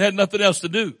bored and had nothing else to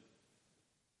do.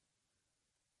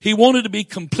 He wanted to be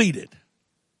completed.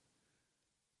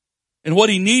 And what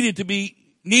he needed to be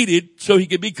needed so he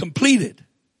could be completed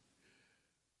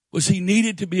was he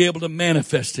needed to be able to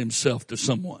manifest himself to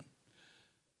someone.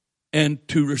 And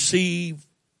to receive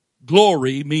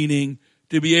glory, meaning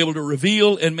to be able to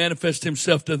reveal and manifest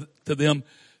himself to them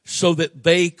so that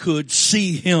they could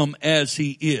see him as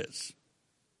he is.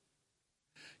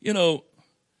 You know,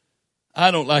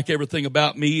 I don't like everything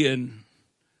about me, and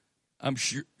I'm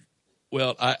sure,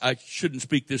 well, I shouldn't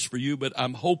speak this for you, but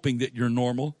I'm hoping that you're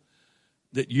normal,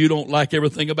 that you don't like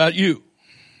everything about you.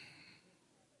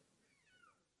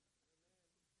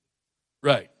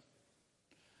 Right.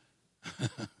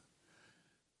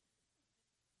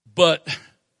 But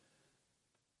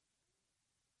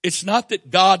it's not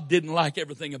that God didn't like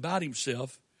everything about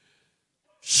himself.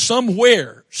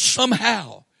 Somewhere,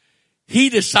 somehow, he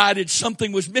decided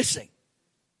something was missing.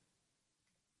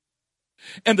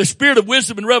 And the spirit of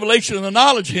wisdom and revelation and the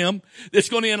knowledge of him that's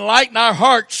going to enlighten our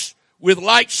hearts with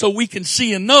light so we can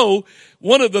see and know.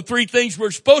 One of the three things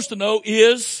we're supposed to know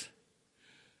is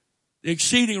the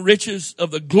exceeding riches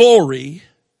of the glory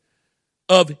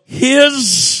of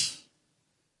his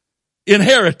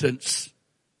inheritance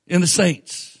in the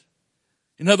saints.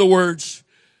 In other words,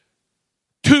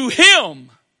 to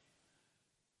him,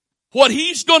 what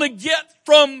he's going to get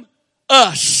from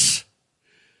us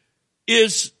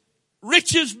is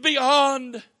riches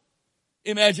beyond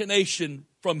imagination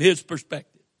from his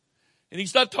perspective. And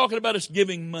he's not talking about us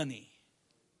giving money.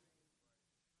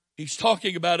 He's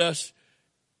talking about us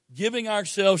giving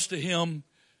ourselves to him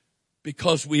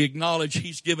because we acknowledge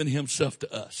he's given himself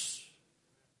to us.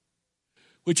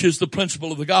 Which is the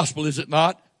principle of the gospel, is it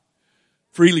not?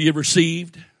 Freely you've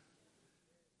received,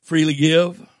 freely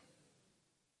give.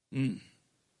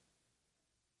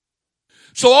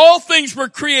 So all things were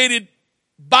created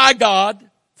by God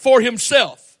for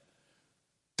himself.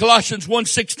 Colossians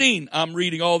 1:16. I'm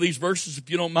reading all these verses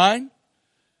if you don't mind.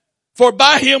 For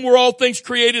by him were all things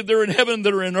created that are in heaven,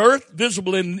 that are in earth,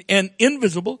 visible and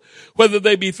invisible, whether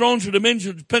they be thrones or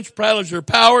dominions, principalities or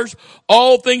powers.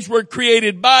 All things were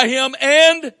created by him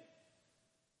and,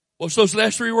 what's those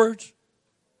last three words?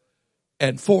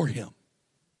 And for him.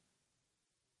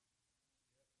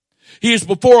 He is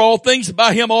before all things, and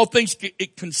by him all things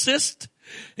consist.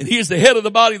 And he is the head of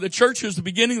the body of the church, who is the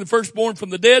beginning, the firstborn from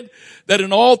the dead, that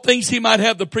in all things he might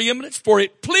have the preeminence. For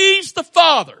it pleased the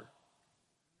Father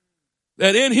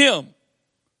that in him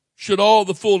should all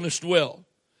the fullness dwell.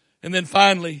 And then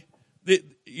finally,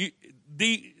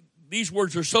 these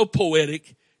words are so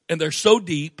poetic and they're so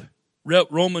deep.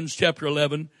 Romans chapter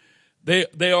 11,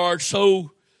 they are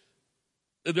so,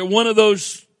 they're one of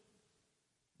those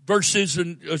verses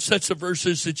and sets of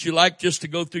verses that you like just to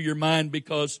go through your mind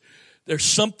because there's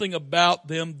something about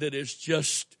them that is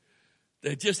just,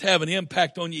 they just have an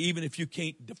impact on you even if you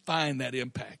can't define that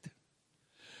impact.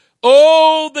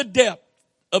 Oh, the depth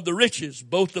of the riches,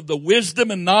 both of the wisdom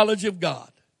and knowledge of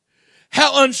God.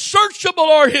 How unsearchable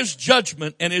are his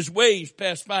judgment and his ways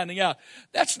past finding out.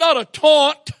 That's not a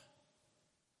taunt.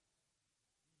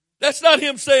 That's not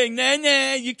him saying,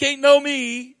 nah, you can't know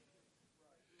me.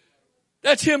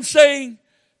 That's him saying,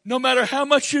 no matter how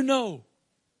much you know,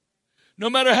 no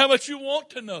matter how much you want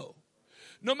to know,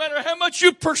 no matter how much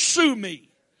you pursue me,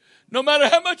 no matter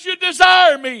how much you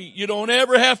desire me, you don't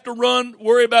ever have to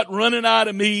worry about running out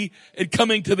of me and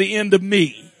coming to the end of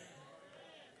me.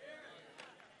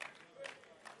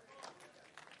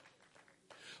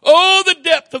 Oh, the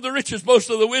depth of the riches, both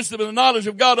of the wisdom and the knowledge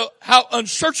of God, how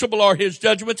unsearchable are his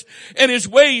judgments and his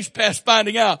ways past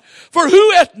finding out. For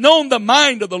who hath known the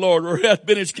mind of the Lord, or who hath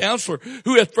been his counselor,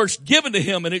 who hath first given to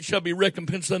him, and it shall be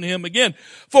recompensed unto him again.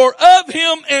 For of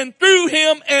him and through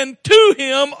him and to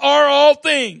him are all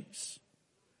things.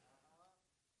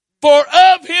 For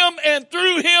of him and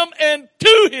through him and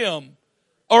to him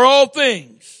are all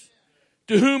things.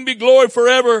 To whom be glory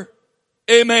forever.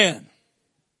 Amen.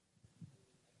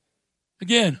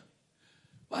 Again,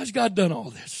 why has God done all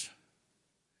this?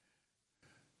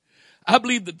 I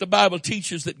believe that the Bible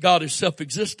teaches that God is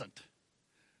self-existent.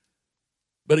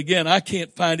 But again, I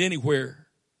can't find anywhere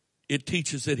it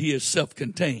teaches that he is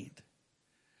self-contained.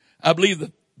 I believe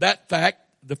that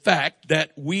the fact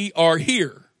that we are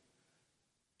here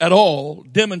at all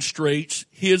demonstrates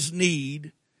his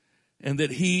need and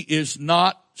that he is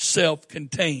not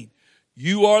self-contained.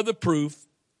 You are the proof.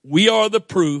 We are the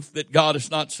proof that God is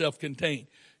not self-contained.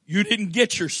 You didn't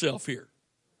get yourself here.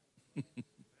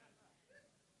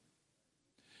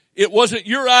 It wasn't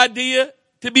your idea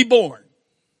to be born.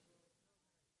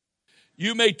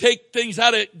 You may take things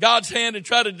out of God's hand and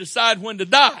try to decide when to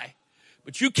die.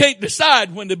 But you can't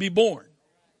decide when to be born.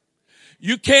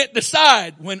 You can't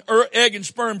decide when egg and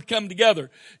sperm come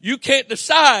together. You can't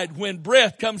decide when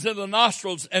breath comes into the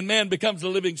nostrils and man becomes a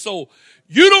living soul.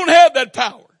 You don't have that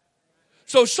power.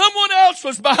 So someone else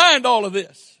was behind all of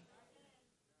this.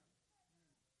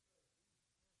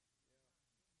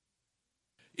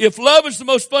 If love is the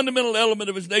most fundamental element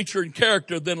of his nature and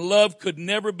character, then love could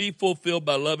never be fulfilled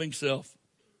by loving self.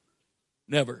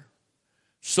 Never.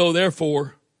 So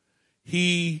therefore,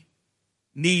 he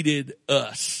needed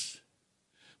us.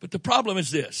 But the problem is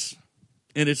this,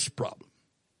 and it's a problem.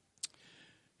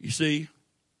 You see,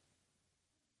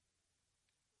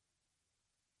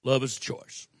 love is a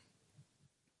choice.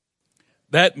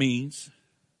 That means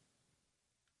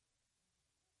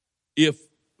if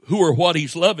who or what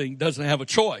he's loving doesn't have a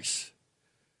choice,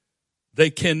 they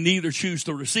can neither choose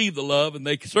to receive the love and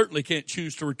they certainly can't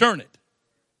choose to return it.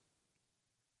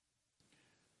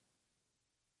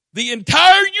 The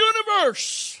entire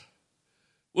universe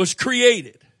was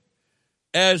created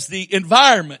as the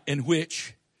environment in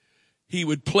which he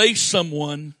would place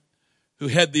someone who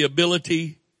had the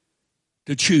ability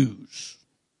to choose.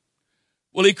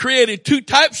 Well, he created two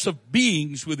types of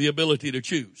beings with the ability to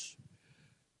choose.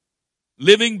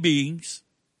 Living beings.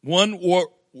 One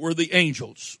were the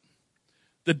angels.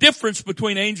 The difference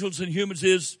between angels and humans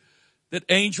is that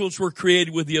angels were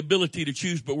created with the ability to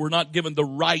choose, but were not given the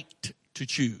right to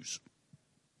choose.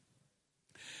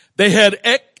 They had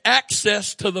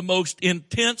access to the most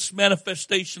intense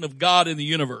manifestation of God in the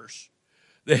universe,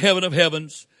 the heaven of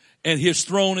heavens, and his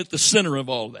throne at the center of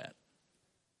all that.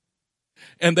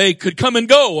 And they could come and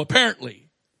go, apparently,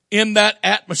 in that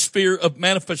atmosphere of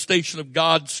manifestation of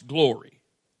God's glory.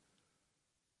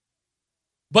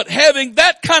 But having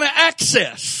that kind of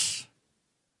access,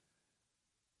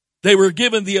 they were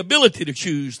given the ability to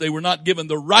choose. They were not given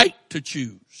the right to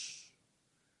choose.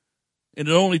 And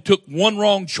it only took one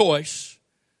wrong choice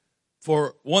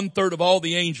for 1/3 of all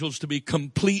the angels to be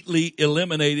completely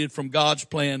eliminated from God's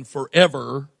plan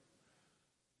forever.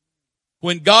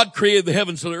 When God created the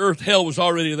heavens and the earth, hell was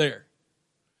already there.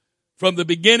 From the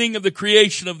beginning of the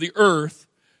creation of the earth,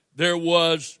 there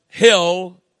was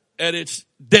hell at its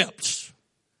depths.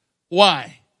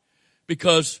 Why?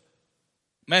 Because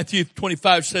Matthew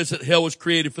 25 says that hell was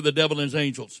created for the devil and his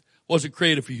angels. It wasn't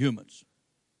created for humans.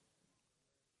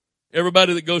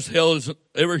 Everybody that goes to hell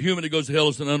every human that goes to hell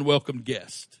is an unwelcome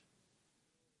guest.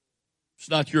 It's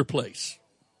not your place.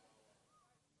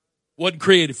 Wasn't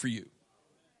created for you.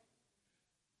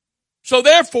 So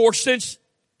therefore, since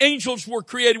angels were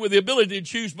created with the ability to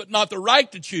choose, but not the right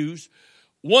to choose,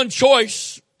 one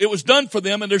choice, it was done for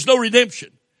them, and there's no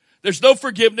redemption. There's no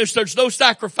forgiveness. There's no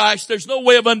sacrifice. There's no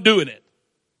way of undoing it.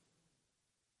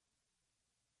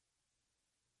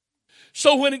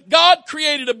 So when God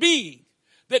created a being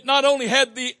that not only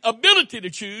had the ability to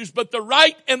choose, but the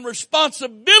right and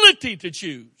responsibility to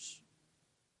choose,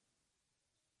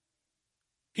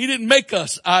 he didn't make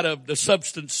us out of the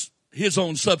substance, his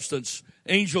own substance.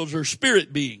 Angels are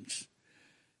spirit beings.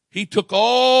 He took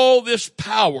all this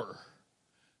power,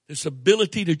 this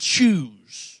ability to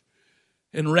choose,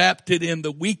 and wrapped it in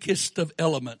the weakest of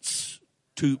elements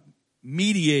to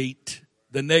mediate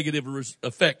the negative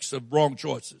effects of wrong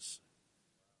choices.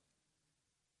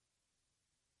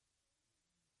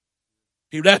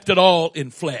 He wrapped it all in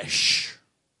flesh.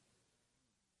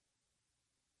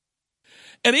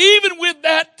 And even with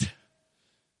that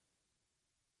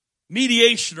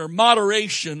mediation or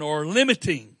moderation or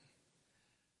limiting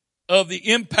of the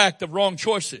impact of wrong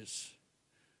choices,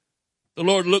 the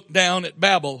Lord looked down at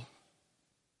Babel,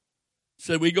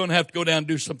 said, we're going to have to go down and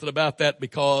do something about that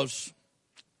because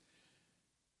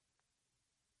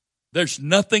there's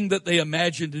nothing that they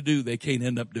imagine to do they can't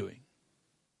end up doing.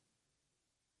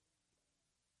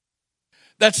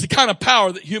 That's the kind of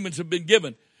power that humans have been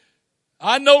given.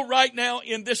 I know right now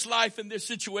in this life, in this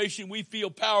situation, we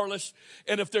feel powerless.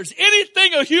 And if there's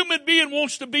anything a human being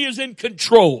wants to be is in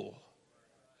control.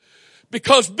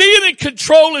 Because being in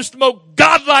control is the most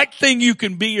godlike thing you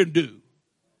can be and do.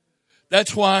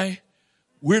 That's why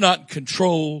we're not in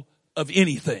control of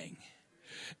anything.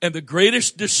 And the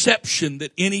greatest deception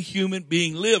that any human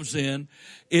being lives in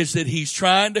is that he's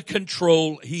trying to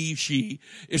control, she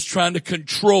is trying to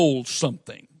control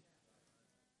something.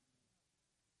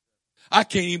 I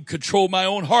can't even control my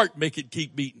own heart, make it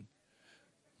keep beating.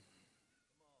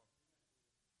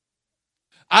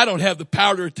 I don't have the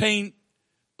power to attain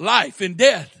life and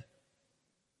death.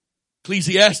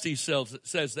 Ecclesiastes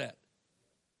says that.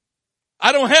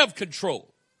 I don't have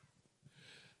control.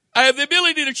 I have the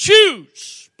ability to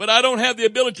choose, but I don't have the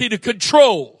ability to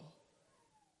control.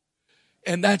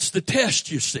 And that's the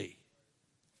test, you see.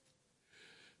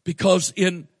 Because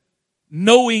in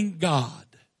knowing God,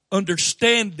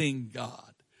 understanding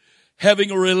God,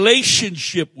 having a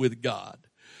relationship with God,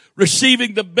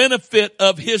 receiving the benefit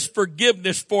of His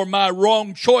forgiveness for my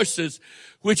wrong choices,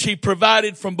 which He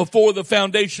provided from before the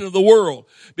foundation of the world,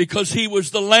 because He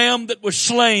was the Lamb that was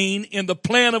slain in the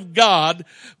plan of God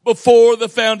before the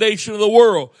foundation of the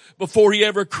world. Before He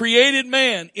ever created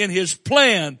man, in His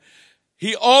plan,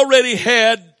 He already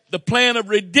had the plan of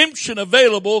redemption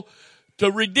available to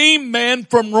redeem man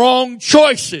from wrong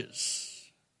choices.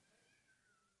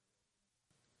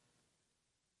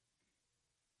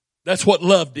 That's what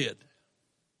love did.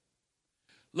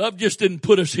 Love just didn't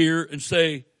put us here and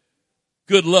say,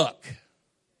 good luck.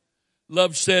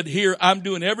 Love said, here, I'm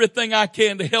doing everything I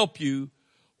can to help you.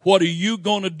 What are you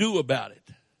going to do about it?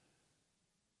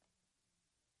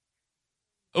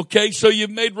 Okay, so you've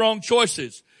made wrong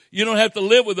choices. You don't have to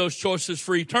live with those choices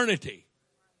for eternity.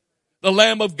 The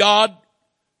Lamb of God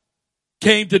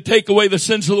came to take away the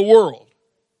sins of the world.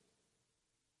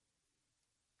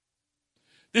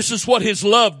 This is what His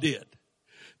love did.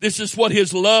 This is what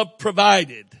His love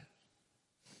provided.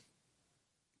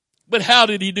 But how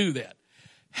did He do that?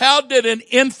 How did an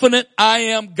infinite I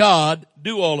am God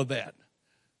do all of that?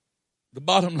 The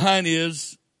bottom line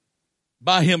is,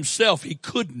 by Himself He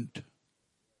couldn't.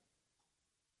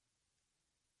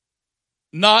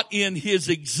 Not in His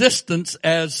existence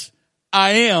as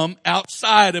I am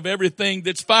outside of everything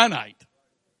that's finite.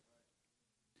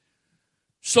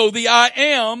 So the I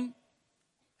am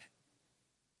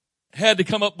had to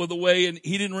come up with a way, and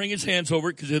He didn't wring His hands over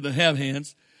it because He didn't have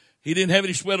hands. He didn't have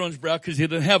any sweat on His brow because He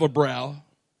didn't have a brow.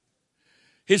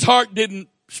 His heart didn't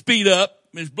speed up.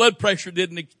 His blood pressure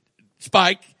didn't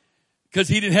spike because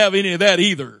He didn't have any of that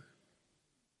either.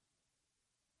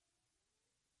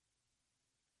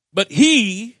 But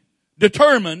He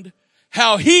determined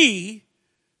how He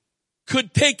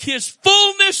could take His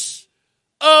fullness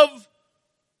of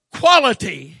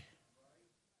quality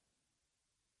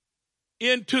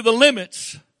into the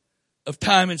limits of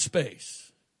time and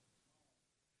space.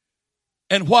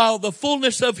 And while the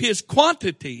fullness of His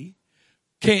quantity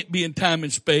can't be in time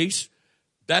and space,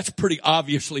 that's pretty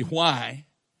obviously why.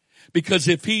 Because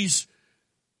if He's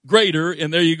greater,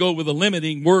 and there you go with a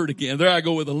limiting word again. There I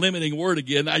go with a limiting word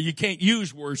again. Now you can't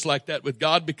use words like that with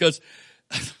God because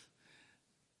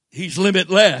He's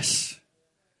limitless.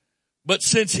 But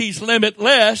since He's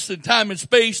limitless in time and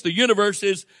space, the universe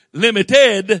is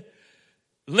limited.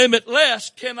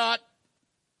 Limitless cannot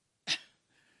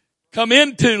come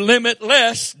into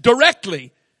limitless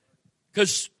directly,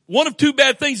 because one of two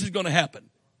bad things is going to happen.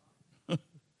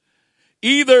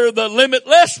 Either the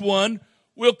limitless one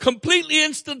will completely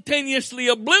instantaneously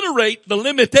obliterate the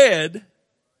limited,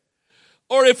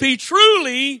 or if He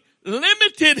truly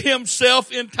limited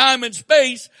Himself in time and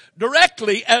space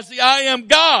directly as the I am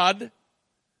God,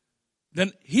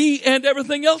 then He and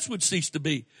everything else would cease to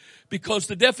be. Because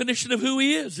the definition of who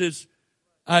He is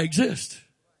I exist.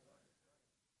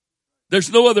 There's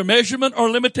no other measurement or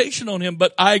limitation on Him,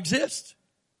 but I exist.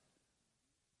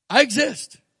 I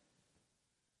exist.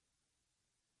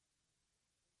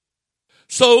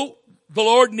 So the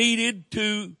Lord needed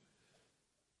to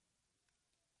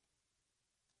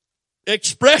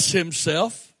express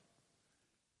Himself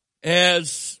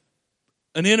as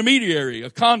an intermediary, a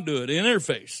conduit, an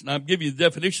interface. And I'll give you the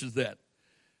definitions of that.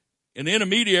 An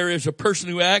intermediary is a person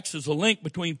who acts as a link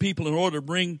between people in order to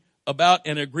bring about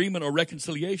an agreement or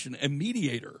reconciliation. A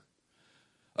mediator.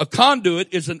 A conduit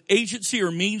is an agency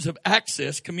or means of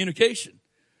access, communication.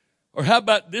 Or how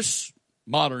about this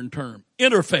modern term?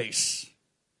 Interface.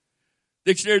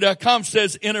 Dictionary.com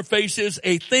says interface is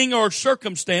a thing or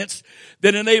circumstance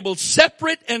that enables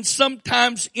separate and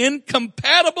sometimes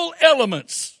incompatible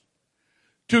elements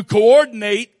to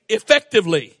coordinate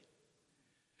effectively.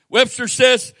 Webster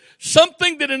says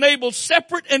something that enables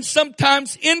separate and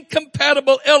sometimes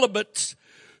incompatible elements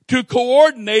to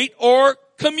coordinate or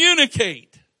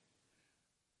communicate.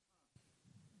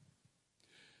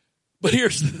 But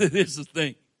here's the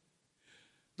thing.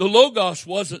 The Logos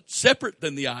wasn't separate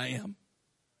than the I am.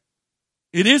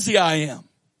 It is the I am.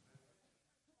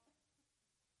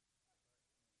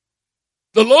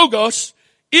 The Logos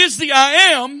is the I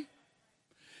am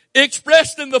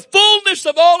expressed in the fullness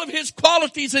of all of His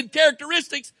qualities and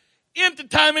characteristics into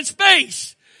time and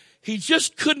space. He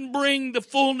just couldn't bring the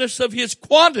fullness of His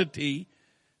quantity,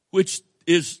 which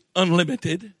is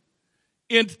unlimited,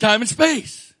 into time and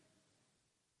space.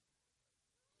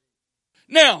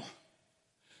 Now,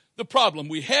 the problem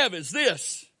we have is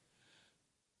this.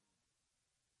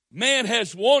 Man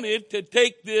has wanted to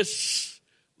take this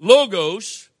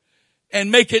Logos and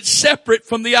make it separate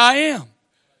from the I am.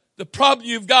 The problem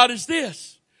you've got is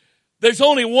this. There's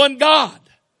only one God.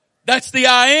 That's the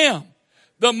I am.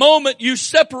 The moment you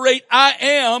separate I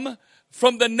am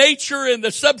from the nature and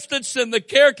the substance and the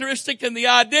characteristic and the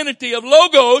identity of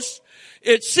Logos,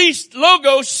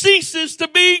 Logos ceases to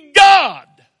be God.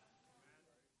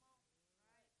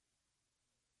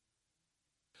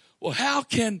 Well, how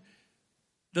can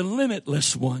the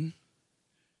limitless one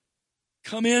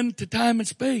come into time and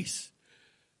space?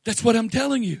 That's what I'm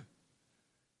telling you.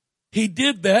 He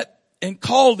did that and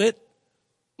called it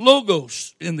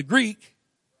Logos in the Greek.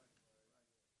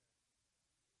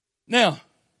 Now,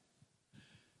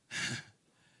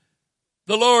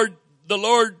 the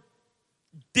Lord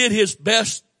did his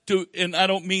best to, and I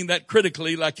don't mean that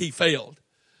critically like he failed,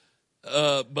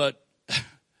 but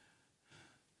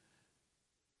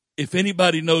if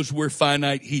anybody knows we're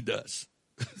finite, he does.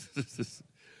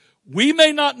 We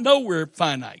may not know we're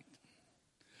finite.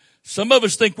 Some of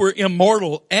us think we're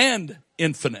immortal and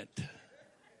infinite.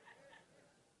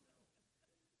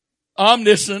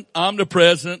 Omniscient,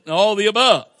 omnipresent, and all the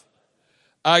above.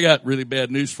 I got really bad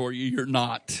news for you. You're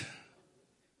not.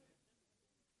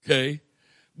 Okay?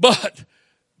 But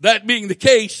that being the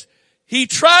case, he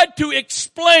tried to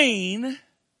explain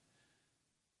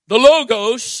the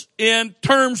Logos in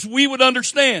terms we would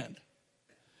understand.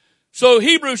 So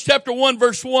Hebrews chapter 1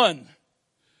 verse 1.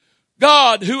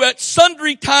 God, who at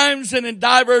sundry times and in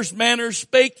divers manners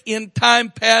spake in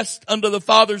time past unto the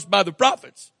fathers by the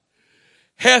prophets,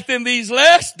 hath in these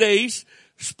last days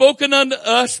spoken unto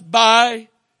us by,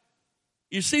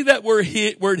 you see that word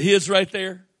his right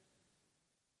there?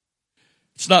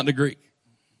 It's not in the Greek.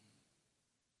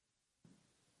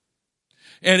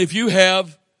 And if you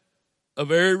have a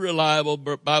very reliable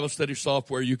Bible study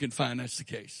software, you can find that's the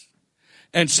case.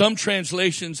 And some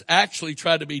translations actually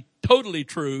try to be totally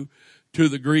true to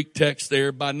the Greek text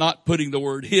there by not putting the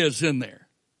word his in there.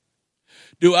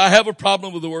 Do I have a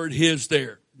problem with the word his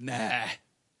there? Nah.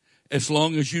 As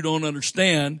long as you don't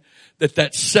understand that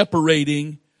that's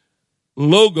separating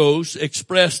Logos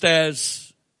expressed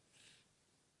as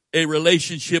a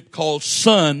relationship called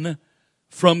Son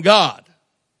from God.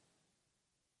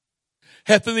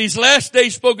 Hath in these last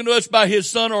days spoken to us by his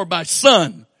Son or by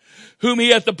Son, whom he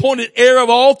hath appointed heir of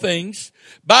all things,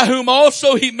 by whom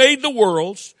also he made the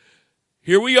worlds.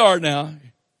 Here we are now.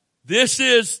 This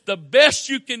is the best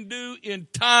you can do in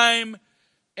time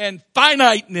and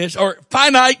finiteness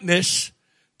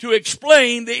to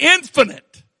explain the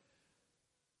infinite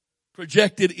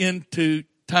projected into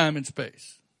time and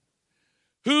space.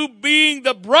 Who being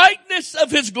the brightness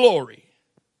of his glory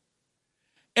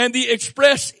and the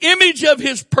express image of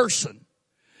his person,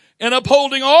 and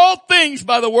upholding all things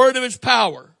by the word of his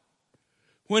power,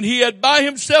 when he had by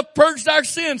himself purged our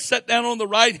sins, sat down on the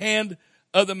right hand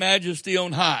of the majesty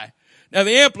on high. Now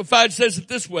the Amplified says it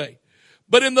this way.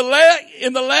 But in the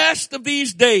last of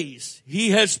these days,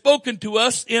 he has spoken to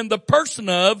us in the person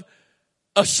of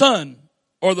a Son,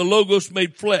 or the Logos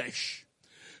made flesh,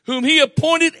 whom he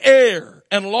appointed heir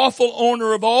and lawful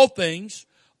owner of all things,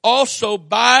 also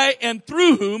by and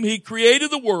through whom he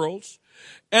created the worlds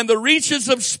and the reaches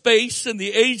of space and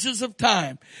the ages of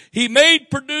time. He made,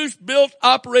 produced, built,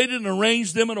 operated, and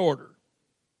arranged them in order.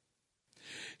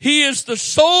 He is the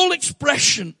sole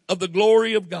expression of the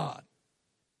glory of God,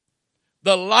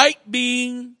 the light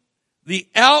being the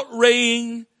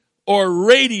outraying or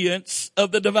radiance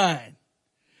of the divine.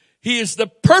 He is the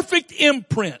perfect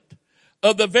imprint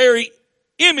of the very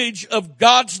image of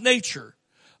God's nature,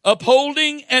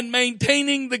 upholding and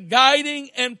maintaining the guiding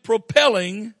and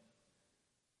propelling,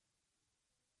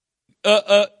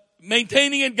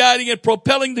 maintaining and guiding and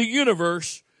propelling the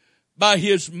universe by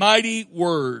his mighty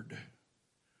word.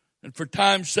 And for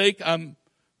time's sake, I'm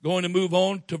going to move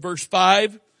on to verse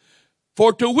 5.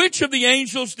 For to which of the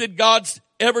angels did God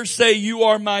ever say, you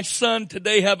are my son,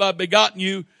 today have I begotten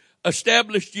you,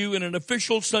 established you in an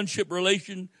official sonship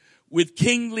relation with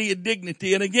kingly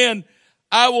dignity? And again,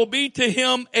 I will be to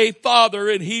him a father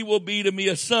and he will be to me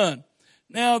a son.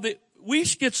 Now,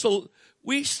 Weiss gets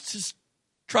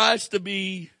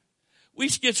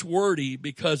wordy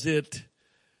because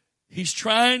he's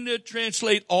trying to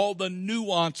translate all the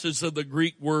nuances of the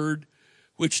Greek word,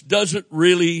 which doesn't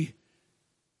really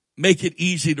make it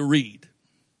easy to read.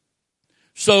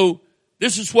 So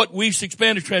this is what Weiss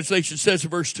Expanded Translation says in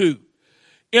verse 2.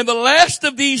 In the last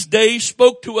of these days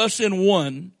spoke to us in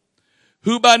one,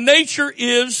 who by nature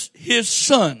is his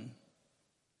Son,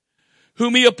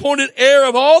 whom he appointed heir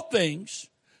of all things,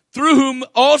 through whom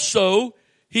also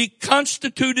he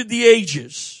constituted the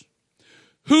ages,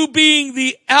 who being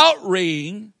the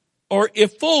outraying or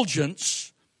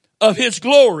effulgence of his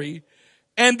glory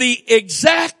and the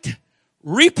exact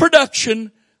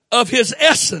reproduction of his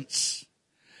essence,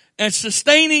 and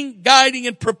sustaining, guiding,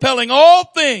 and propelling all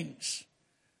things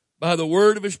by the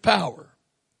word of his power.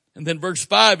 And then verse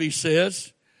 5 he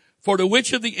says, for to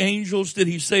which of the angels did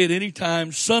he say at any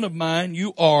time, Son of mine,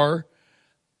 you are,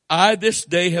 I this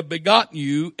day have begotten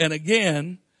you, and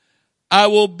again, I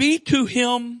will be to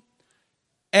him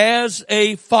as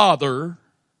a father,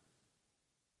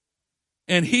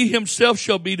 and he himself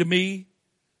shall be to me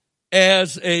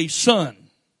as a son.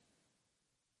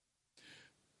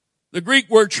 The Greek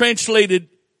word translated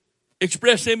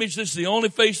express image, this is the only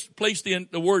place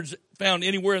the words found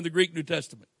anywhere in the Greek New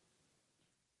Testament.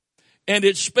 And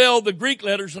it's spelled the Greek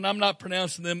letters, and I'm not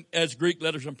pronouncing them as Greek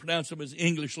letters, I'm pronouncing them as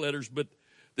English letters, but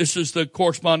this is the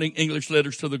corresponding English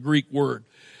letters to the Greek word.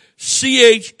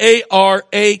 Charakter,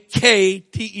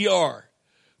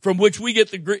 from which we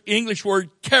get the English word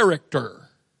character.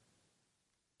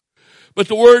 But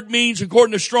the word means,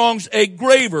 according to Strong's, a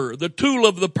graver, the tool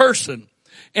of the person,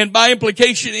 and by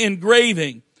implication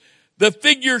engraving. The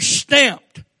figure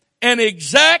stamped, an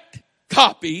exact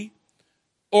copy,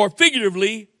 or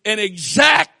figuratively, an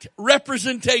exact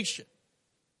representation.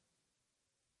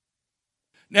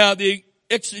 Now the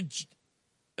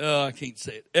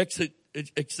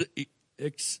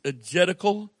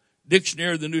exegetical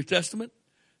dictionary of the New Testament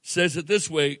says it this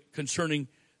way concerning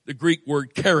the Greek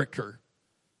word character.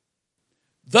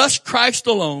 Thus Christ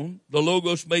alone, the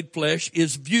Logos made flesh,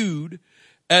 is viewed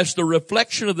as the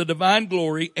reflection of the divine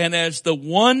glory and as the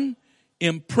one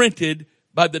imprinted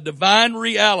by the divine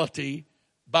reality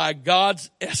by God's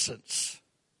essence.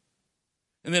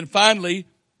 And then finally,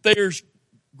 Thayer's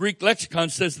Greek lexicon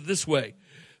says it this way.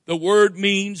 The word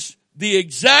means the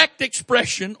exact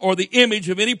expression or the image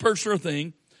of any person or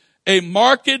thing, a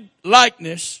marked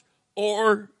likeness,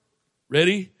 or,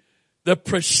 ready, the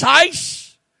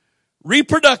precise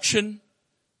reproduction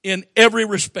in every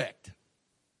respect.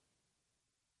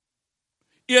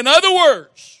 In other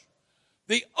words,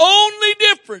 the only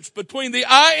difference between the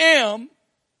I am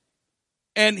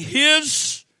and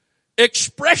his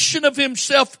expression of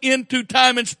himself into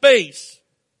time and space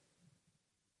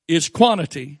is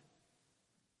quantity,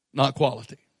 not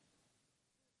quality.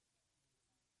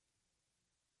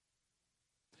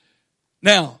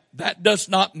 Now, that does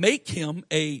not make him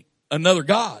another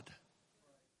God.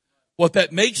 What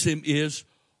that makes him is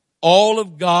all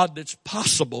of God that's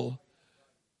possible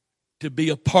to be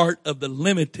a part of the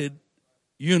limited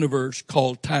universe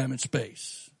called time and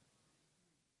space.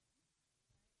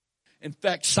 In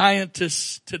fact,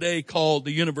 scientists today call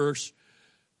the universe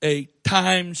a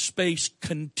time-space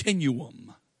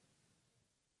continuum.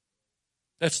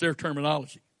 That's their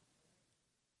terminology.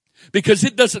 Because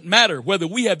it doesn't matter whether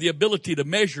we have the ability to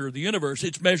measure the universe,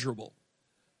 it's measurable.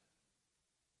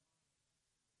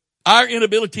 Our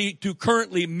inability to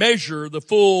currently measure the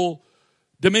full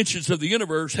dimensions of the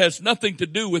universe has nothing to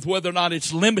do with whether or not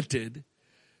it's limited.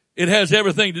 It has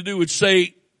everything to do with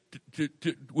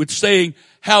saying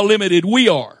how limited we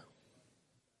are.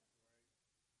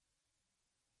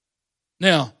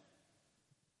 Now,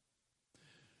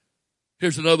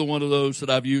 here's another one of those that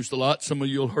I've used a lot. Some of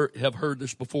you have heard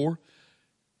this before,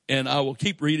 and I will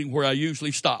keep reading where I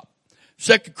usually stop.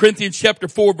 2 Corinthians chapter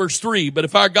 4, verse 3, but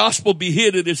if our gospel be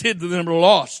hid, it is hid to them that are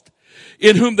lost,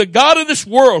 in whom the God of this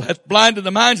world hath blinded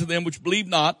the minds of them which believe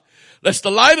not, lest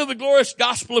the light of the glorious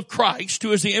gospel of Christ,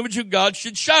 who is the image of God,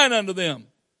 should shine unto them.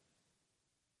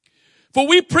 For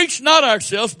we preach not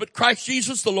ourselves, but Christ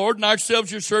Jesus the Lord, and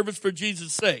ourselves your servants for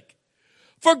Jesus' sake.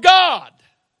 For God,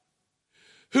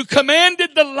 who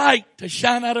commanded the light to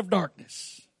shine out of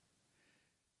darkness,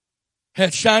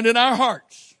 hath shined in our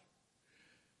hearts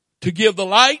to give the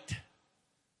light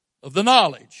of the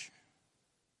knowledge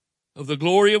of the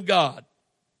glory of God.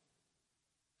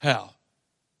 How?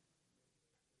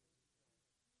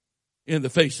 In the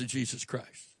face of Jesus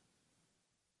Christ.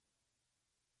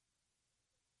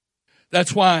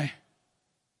 That's why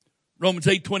Romans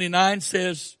 8:29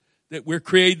 says that we're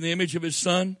created in the image of his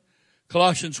Son.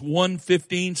 Colossians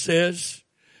 1:15 says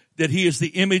that he is the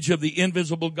image of the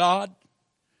invisible God.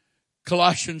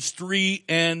 Colossians 3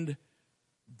 and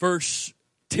verse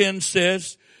 10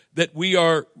 says that we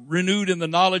are renewed in the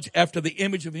knowledge after the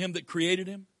image of him that created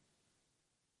him.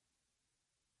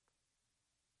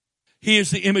 He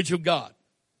is the image of God.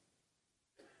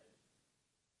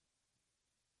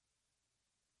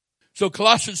 So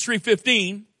Colossians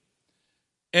 3:15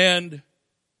 and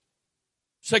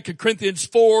 2 Corinthians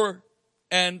 4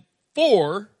 and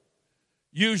 4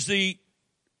 use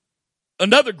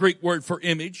another Greek word for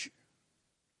image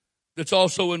that's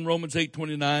also in Romans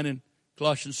 8:29 and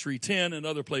Colossians 3:10 and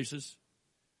other places.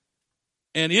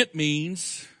 And it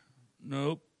means,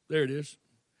 nope, There it is.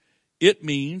 It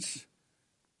means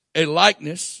a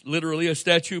likeness, literally a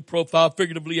statue, profile,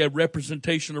 figuratively a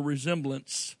representation or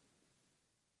resemblance.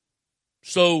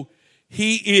 So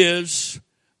he is,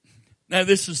 now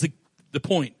this is the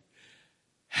point.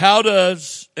 How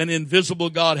does an invisible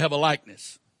God have a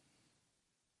likeness?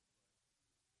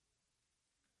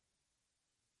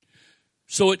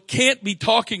 So it can't be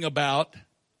talking about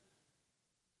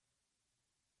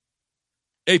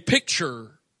a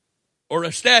picture or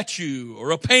a statue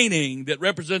or a painting that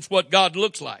represents what God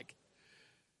looks like.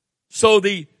 So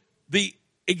the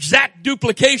exact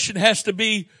duplication has to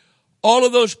be all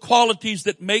of those qualities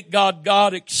that make God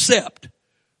God, except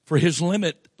for his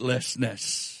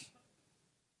limitlessness.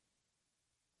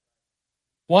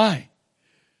 Why?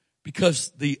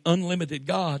 Because the unlimited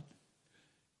God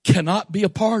cannot be a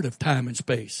part of time and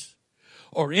space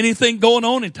or anything going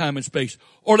on in time and space.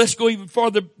 Or let's go even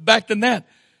farther back than that.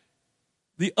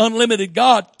 The unlimited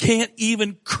God can't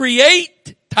even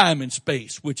create time and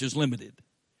space, which is limited,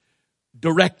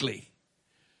 directly,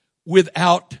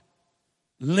 without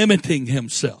limiting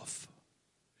himself.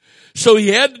 So he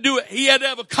had to do it. He had to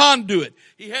have a conduit.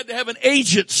 He had to have an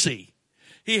agency.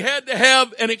 He had to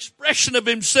have an expression of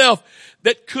himself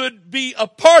that could be a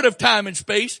part of time and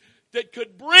space, that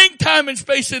could bring time and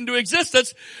space into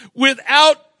existence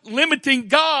without limiting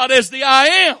God as the I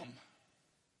am.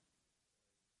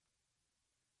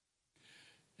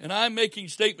 And I'm making a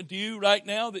statement to you right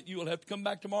now that you will have to come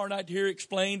back tomorrow night to hear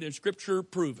explained and Scripture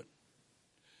proven.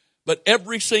 But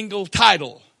every single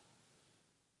title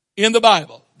in the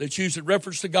Bible that's used in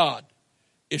reference to God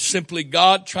is simply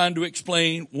God trying to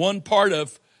explain one part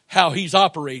of how he's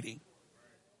operating.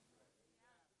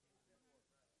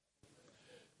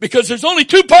 Because there's only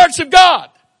two parts of God.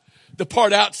 The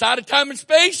part outside of time and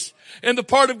space and the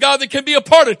part of God that can be a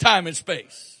part of time and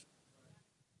space.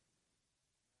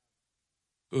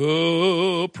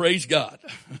 Oh, praise God.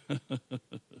 All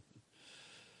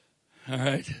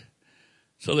right.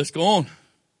 So let's go on.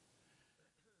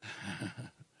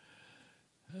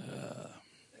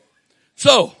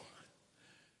 So,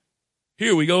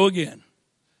 here we go again.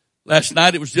 Last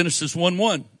night it was Genesis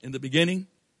 1:1. In the beginning,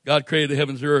 God created the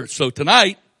heavens and the earth. So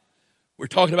tonight, we're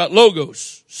talking about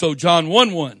Logos. So John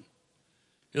 1:1.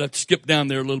 You'll have to skip down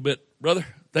there a little bit, brother.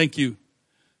 Thank you.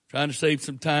 Trying to save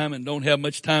some time and don't have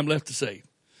much time left to save.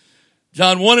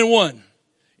 John 1:1.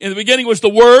 In the beginning was the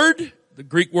Word. The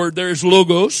Greek word there is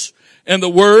Logos. And the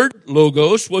Word,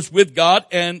 Logos, was with God.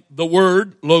 And the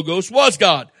Word, Logos, was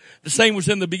God. The same was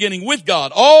in the beginning with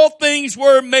God. All things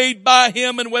were made by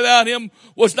him, and without him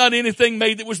was not anything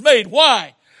made that was made.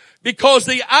 Why? Because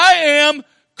the I am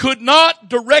could not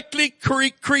directly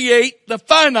create the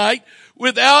finite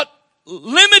without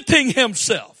limiting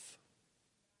himself.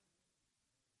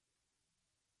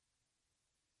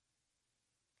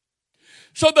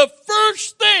 So the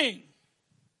first thing,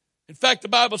 in fact, the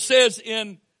Bible says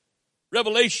in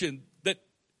Revelation that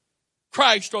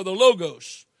Christ, or the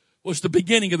Logos, was the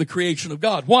beginning of the creation of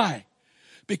God. Why?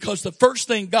 Because the first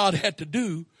thing God had to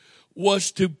do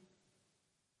was to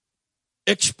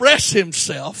express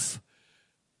himself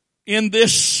in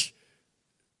this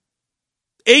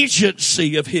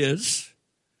agency of his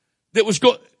that was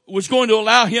going to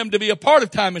allow him to be a part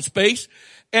of time and space.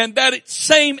 And that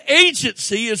same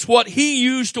agency is what he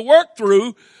used to work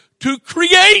through to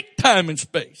create time and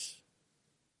space.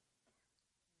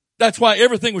 That's why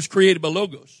everything was created by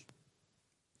Logos.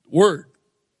 Word.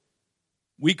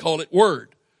 We call it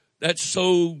Word. That's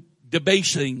so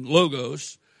debasing,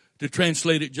 Logos, to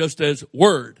translate it just as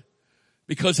Word.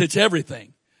 Because it's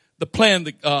everything. The plan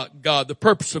of God, the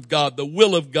purpose of God, the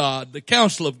will of God, the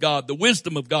counsel of God, the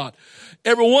wisdom of God.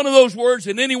 Every one of those words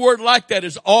and any word like that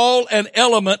is all an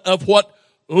element of what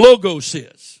Logos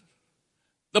is.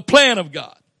 The plan of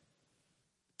God.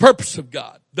 Purpose of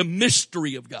God. The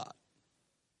mystery of God.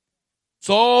 It's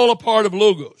all a part of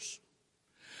Logos.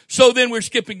 So then we're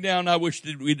skipping down. I wish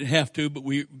that we didn't have to, but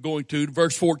we're going to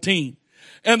verse 14.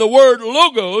 And the word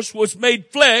Logos was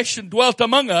made flesh and dwelt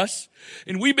among us.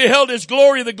 And we beheld his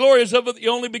glory, the glory is of the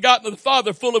only begotten of the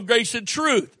Father, full of grace and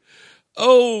truth.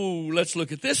 Oh, let's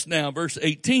look at this now, verse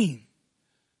 18.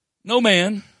 No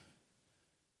man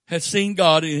hath seen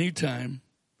God at any time.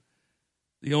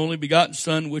 The only begotten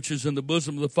Son, which is in the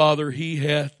bosom of the Father, he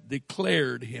hath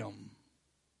declared him.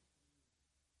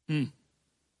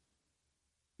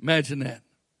 Imagine that.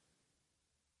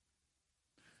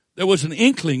 There was an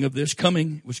inkling of this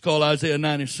coming. It was called Isaiah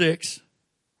 9:6.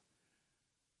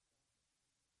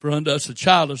 For unto us a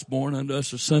child is born, unto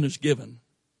us a son is given.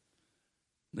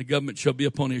 The government shall be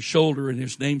upon his shoulder, and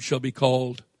his name shall be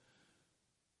called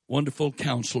Wonderful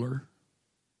Counselor,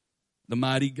 the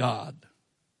Mighty God,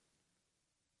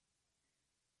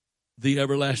 the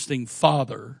everlasting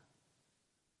Father,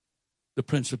 the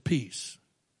Prince of Peace.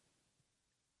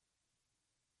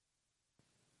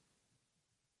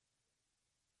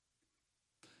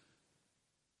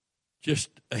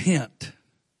 Just a hint.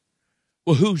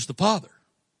 Well, who's the Father?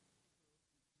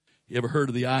 You ever heard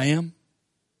of the I Am?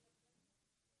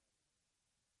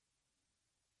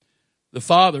 The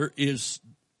Father is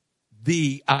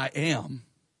the I Am,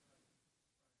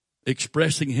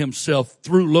 expressing himself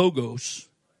through Logos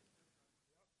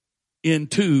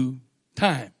into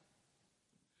time.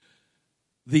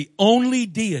 The only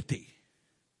deity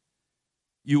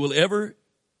you will ever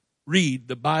read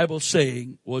the Bible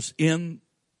saying was in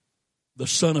the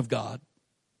Son of God,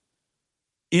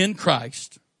 in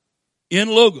Christ, in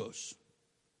Logos,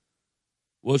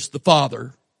 was the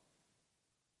Father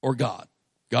or God.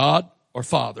 God or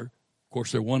Father. Of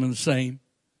course, they're one and the same.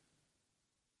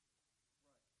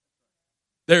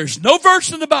 There's no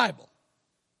verse in the Bible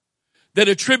that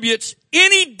attributes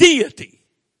any deity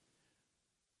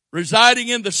residing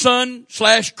in the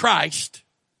Son/Christ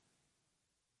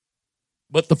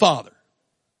but the Father.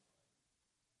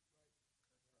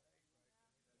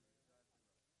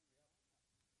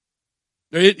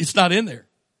 It's not in there.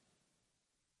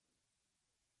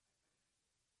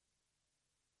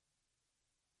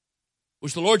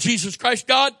 Was the Lord Jesus Christ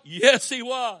God? Yes, he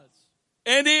was.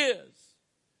 And is.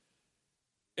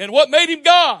 And what made him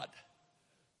God?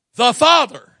 The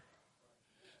Father.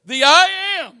 The I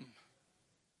Am.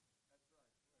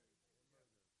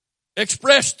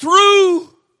 Expressed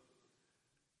through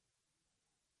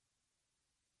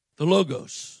the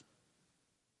Logos.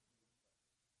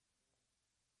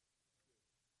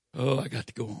 Oh, I got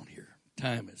to go on here.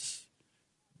 Time is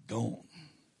gone.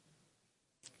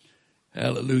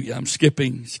 Hallelujah. I'm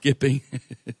skipping.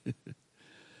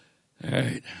 All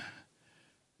right.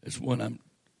 There's one I'm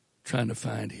trying to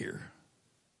find here.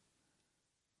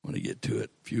 I want to get to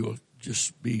it. If you will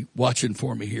just be watching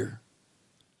for me here.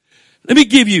 Let me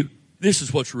give you, this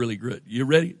is what's really good. You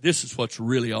ready? This is what's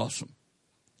really awesome.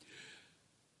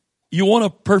 You want a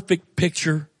perfect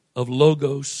picture of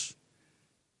Logos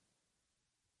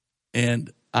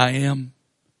and I Am?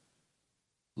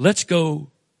 Let's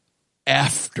go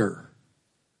after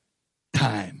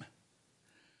time.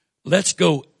 Let's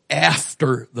go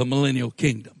after the millennial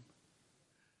kingdom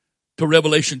to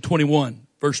Revelation 21,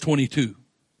 verse 22.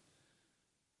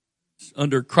 It's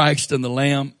under Christ and the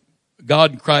Lamb,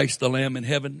 God and Christ, the Lamb in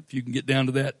heaven, if you can get down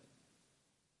to that.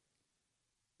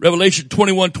 Revelation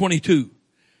 21, 22.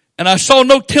 And I saw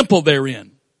no temple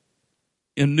therein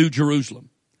in New Jerusalem.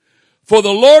 For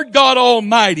the Lord God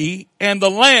Almighty and the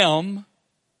Lamb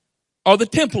are the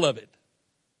temple of it.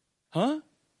 Huh?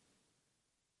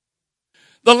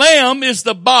 The Lamb is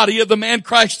the body of the man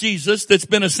Christ Jesus that's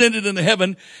been ascended into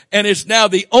heaven and is now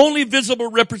the only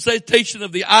visible representation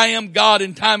of the I Am God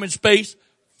in time and space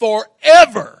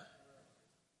forever.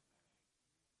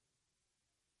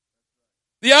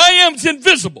 The I Am's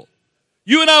invisible.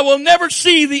 You and I will never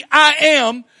see the I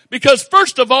Am because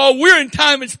first of all, we're in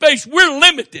time and space. We're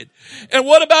limited. And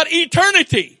what about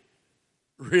eternity?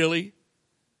 Really?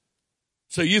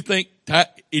 So you think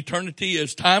eternity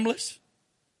is timeless?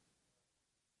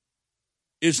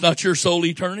 Is not your soul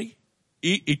eternal?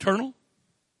 Eternal?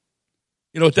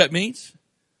 You know what that means?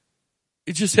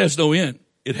 It just has no end.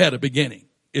 It had a beginning.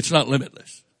 It's not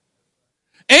limitless.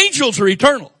 Angels are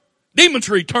eternal. Demons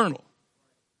are eternal.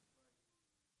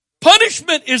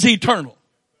 Punishment is eternal.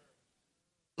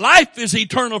 Life is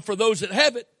eternal for those that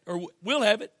have it or will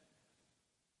have it.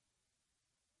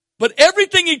 But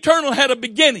everything eternal had a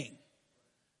beginning.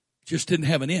 Just didn't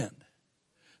have an end.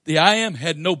 The I Am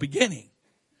had no beginning.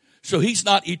 So he's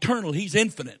not eternal. He's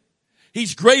infinite.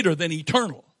 He's greater than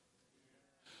eternal.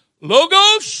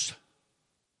 Logos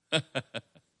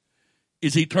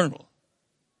is eternal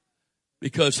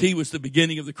because he was the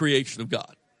beginning of the creation of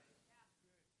God.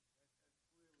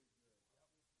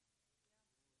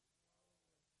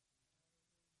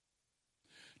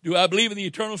 Do I believe in the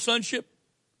eternal sonship?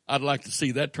 I'd like to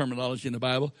see that terminology in the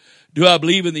Bible. Do I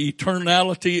believe in the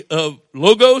eternality of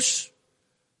Logos?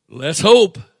 Let's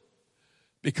hope.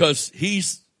 Because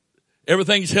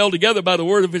everything's held together by the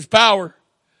word of his power.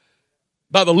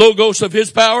 By the Logos of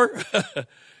his power.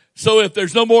 So if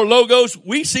there's no more Logos,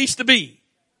 we cease to be.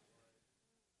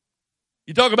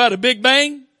 You talk about a big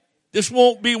bang? This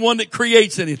won't be one that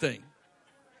creates anything.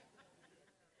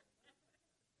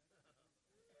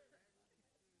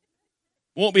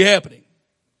 Won't be happening.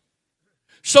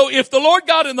 So if the Lord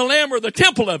God and the Lamb are the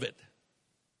temple of it,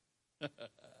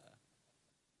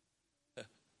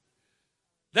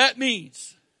 that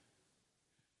means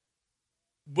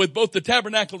with both the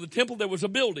tabernacle and the temple, there was a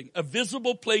building, a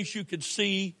visible place you could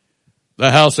see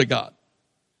the house of God.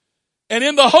 And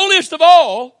in the holiest of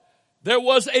all, there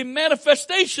was a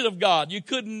manifestation of God. You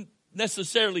couldn't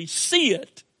necessarily see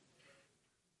it.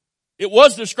 It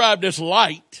was described as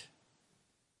light,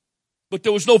 but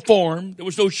there was no form, there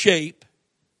was no shape.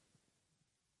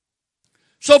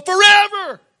 So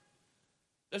forever,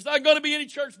 there's not going to be any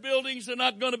church buildings. There's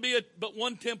not going to be but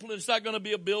one temple, and it's not going to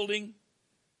be a building.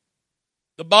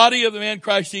 The body of the man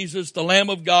Christ Jesus, the Lamb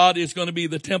of God, is going to be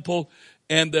the temple,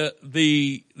 and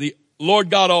the Lord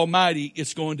God Almighty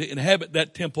is going to inhabit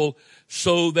that temple,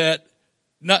 so that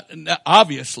not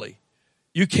obviously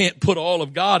you can't put all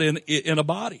of God in a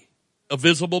body, a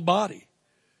visible body.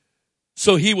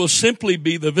 So he will simply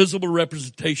be the visible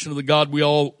representation of the God we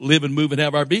all live and move and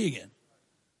have our being in.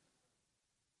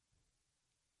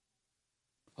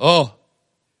 Oh,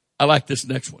 I like this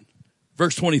next one.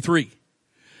 Verse 23.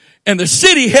 And the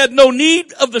city had no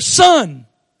need of the sun,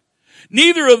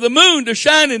 neither of the moon to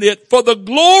shine in it, for the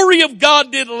glory of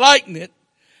God did lighten it,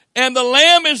 and the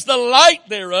Lamb is the light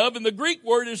thereof, and the Greek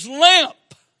word is lamp.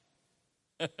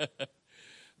 The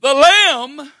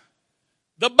Lamb,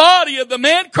 the body of the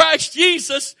man Christ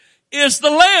Jesus, is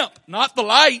the lamp, not the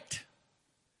light.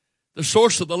 The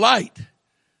source of the light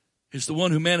is the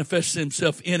one who manifests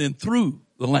himself in and through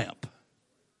the lamp.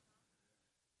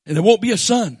 And there won't be a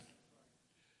sun,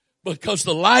 because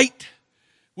the light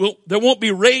there won't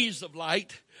be rays of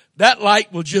light. That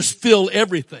light will just fill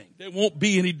everything. There won't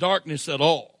be any darkness at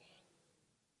all.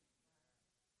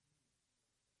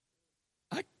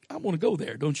 I want to go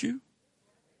there, don't you?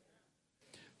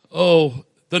 Oh,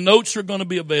 the notes are going to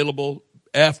be available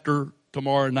after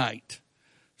tomorrow night.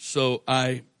 So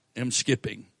I am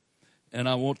skipping. And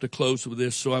I want to close with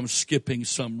this, so I'm skipping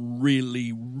some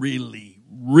really, really,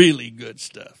 really good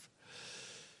stuff.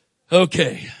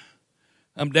 Okay.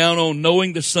 I'm down on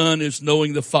knowing the Son is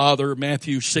knowing the Father,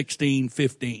 Matthew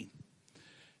 16:15.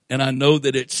 And I know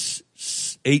that it's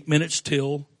 8 minutes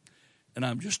till, and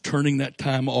I'm just turning that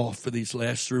time off for these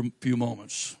last few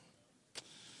moments.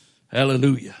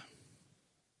 Hallelujah.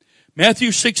 Matthew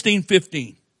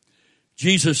 16:15.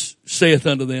 Jesus saith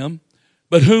unto them,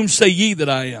 But whom say ye that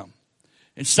I am?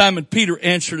 And Simon Peter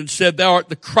answered and said, Thou art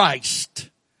the Christ,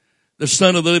 the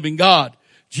Son of the living God.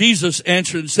 Jesus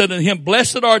answered and said unto him,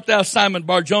 Blessed art thou, Simon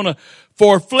Bar-Jonah,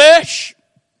 for flesh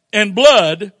and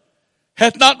blood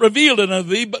hath not revealed it unto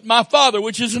thee, but my Father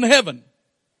which is in heaven.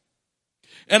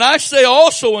 And I say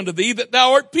also unto thee that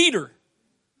thou art Peter.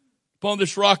 Upon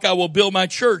this rock I will build my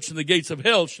church, and the gates of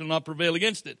hell shall not prevail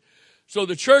against it. So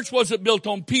the church wasn't built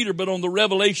on Peter, but on the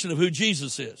revelation of who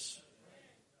Jesus is.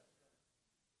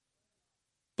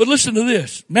 But listen to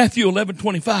this, Matthew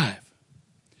 11:25.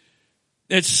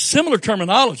 It's similar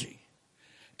terminology.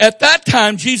 At that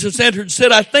time, Jesus answered and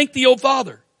said, I thank thee, O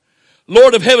Father,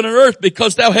 Lord of heaven and earth,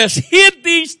 because thou hast hid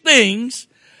these things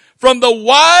from the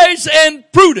wise and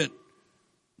prudent.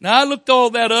 Now, I looked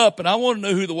all that up, and I want to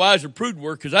know who the wise and prudent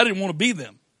were, because I didn't want to be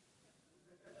them.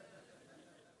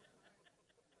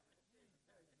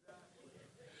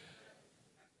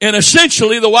 And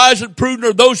essentially, the wise and prudent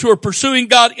are those who are pursuing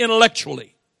God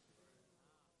intellectually.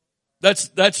 That's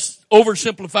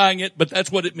oversimplifying it, but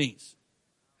that's what it means.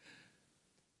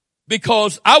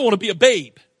 Because I want to be a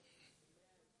babe.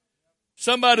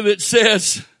 Somebody that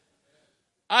says,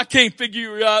 I can't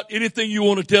figure out anything you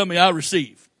want to tell me, I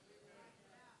receive.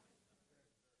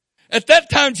 At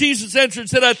that time, Jesus answered and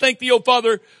said, I thank thee, O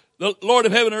Father, the Lord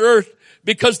of heaven and earth,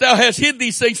 because thou hast hid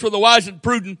these things from the wise and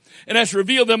prudent, and hast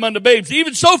revealed them unto babes.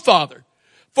 Even so, Father,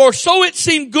 for so it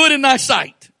seemed good in thy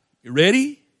sight. You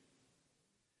ready?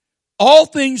 All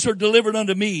things are delivered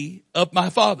unto me of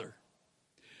my Father.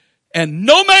 And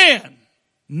no man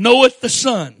knoweth the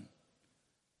Son,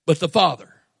 but the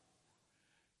Father.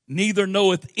 Neither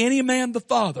knoweth any man the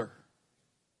Father,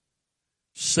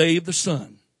 save the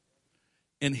Son,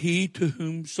 and he to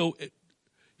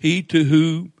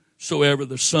whomsoever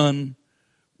the Son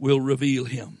will reveal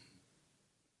him.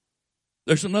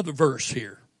 There's another verse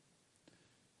here,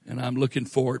 and I'm looking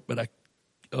for it, but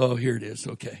here it is.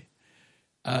 Okay.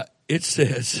 It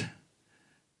says,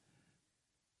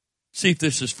 see if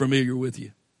this is familiar with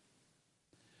you.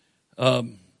 I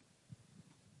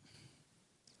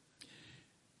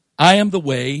am the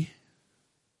way,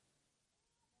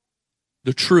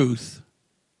 the truth,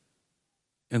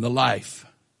 and the life.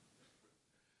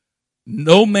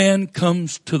 No man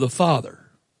comes to the Father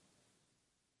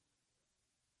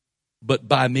but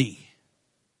by me.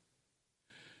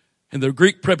 And the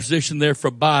Greek preposition there for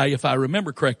by, if I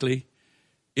remember correctly,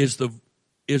 is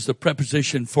the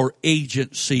preposition for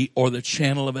agency or the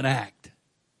channel of an act.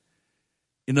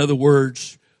 In other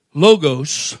words,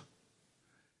 Logos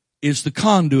is the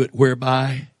conduit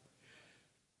whereby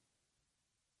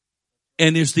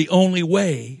and is the only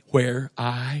way where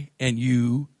I and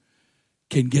you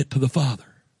can get to the Father,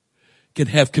 can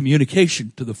have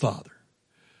communication to the Father,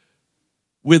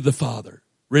 with the Father,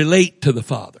 relate to the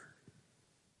Father.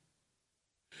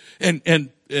 And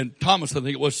Thomas, I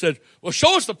think it was, said, well,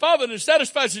 show us the Father and it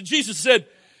satisfies. And Jesus said,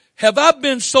 have I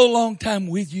been so long time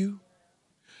with you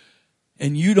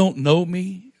and you don't know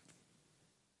me?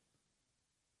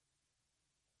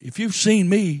 If you've seen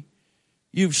me,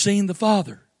 you've seen the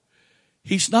Father.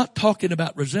 He's not talking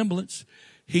about resemblance.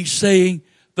 He's saying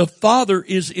the Father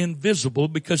is invisible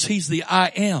because He's the I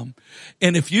am.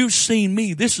 And if you've seen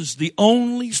me, this is the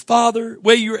only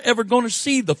way you're ever going to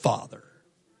see the Father.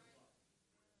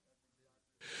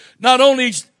 Not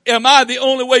only am I the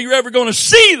only way you're ever going to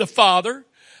see the Father,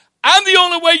 I'm the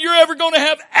only way you're ever going to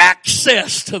have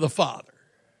access to the Father.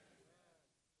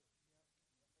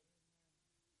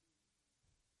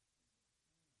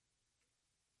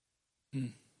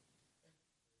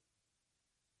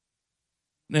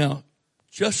 Now,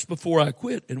 just before I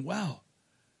quit, and wow,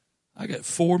 I got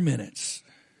 4 minutes.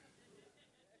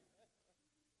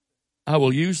 I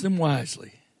will use them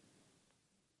wisely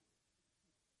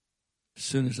as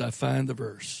soon as I find the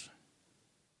verse.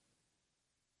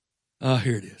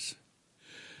 Here it is.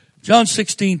 John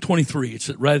 16:23. It's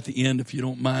right at the end, if you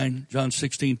don't mind. John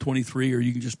 16:23, or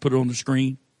you can just put it on the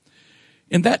screen.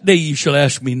 In that day you shall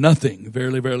ask me nothing.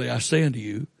 Verily, verily, I say unto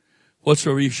you,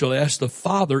 whatsoever you shall ask the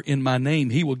Father in my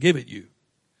name, He will give it you.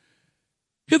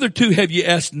 Hitherto have ye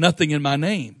asked nothing in my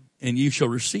name, and ye shall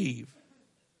receive,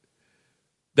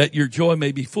 that your joy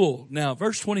may be full. Now,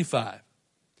 verse 25.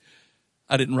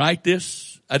 I didn't write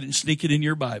this. I didn't sneak it in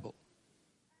your Bible.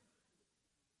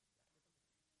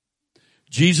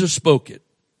 Jesus spoke it.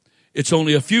 It's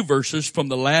only a few verses from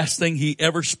the last thing He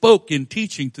ever spoke in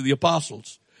teaching to the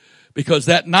apostles. Because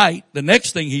that night, the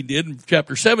next thing He did in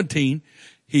chapter 17,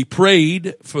 He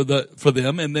prayed for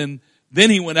them, and then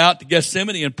He went out to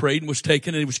Gethsemane and prayed and was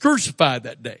taken, and He was crucified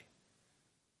that day.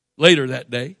 Later that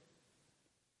day.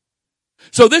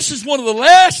 So this is one of the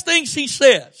last things He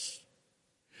says.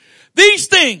 These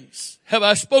things have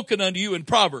I spoken unto you in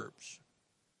Proverbs.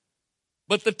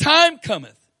 But the time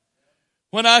cometh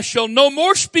when I shall no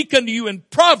more speak unto you in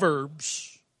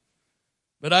Proverbs,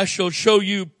 but I shall show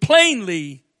you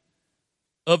plainly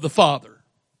of the Father.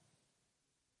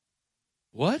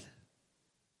 What?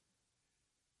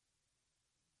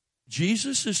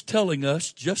 Jesus is telling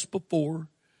us just before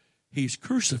He's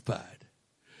crucified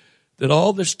that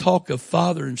all this talk of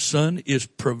Father and Son is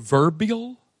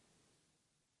proverbial,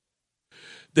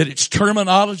 that it's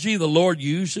terminology the Lord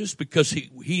uses because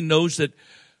He knows that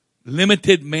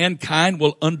limited mankind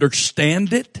will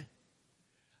understand it.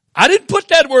 I didn't put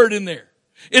that word in there.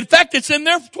 In fact, it's in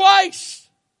there twice.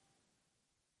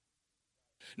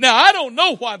 Now, I don't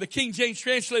know why the King James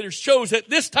translators chose at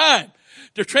this time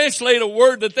to translate a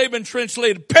word that they've been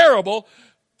translated parable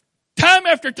time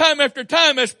after time after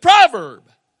time as proverb.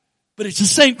 But it's the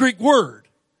same Greek word.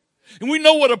 And we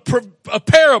know what a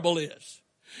parable is.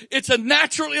 It's a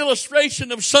natural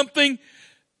illustration of something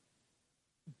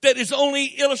that is only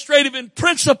illustrative in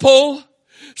principle.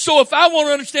 So if I want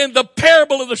to understand the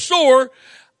parable of the sower,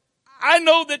 I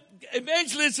know that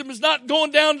evangelism is not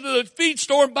going down to the feed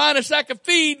store and buying a sack of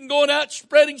feed and going out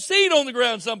spreading seed on the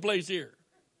ground someplace here.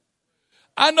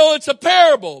 I know it's a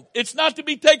parable. It's not to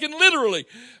be taken literally.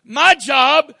 My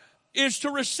job is to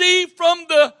receive from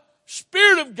the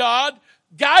Spirit of God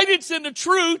guidance in the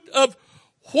truth of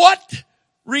what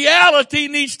reality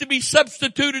needs to be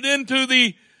substituted into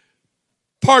the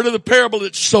part of the parable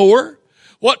that's sower,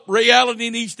 what reality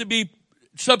needs to be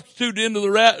substituted into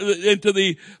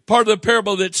the part of the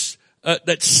parable that's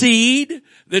seed,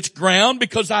 that's ground,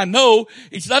 because I know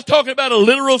it's not talking about a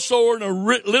literal sower and a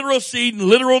literal seed and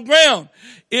literal ground.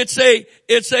 It's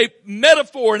a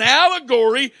metaphor, an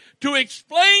allegory to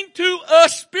explain to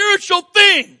us spiritual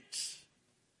things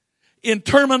in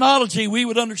terminology we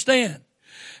would understand.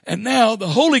 And now the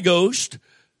Holy Ghost,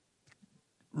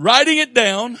 writing it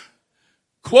down,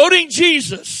 quoting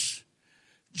Jesus,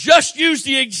 just used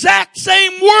the exact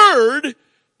same word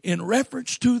in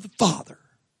reference to the Father.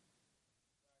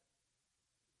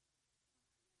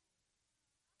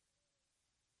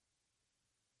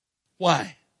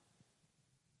 Why?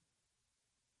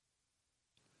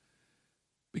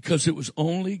 Because it was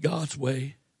only God's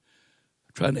way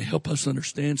of trying to help us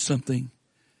understand something,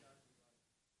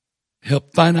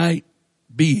 help finite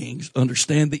beings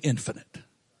understand the infinite.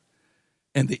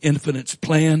 And the infinite's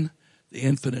plan, the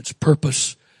infinite's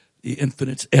purpose, the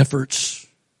infinite's efforts.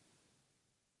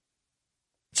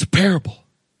 It's a parable.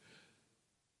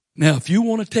 Now, if you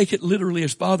want to take it literally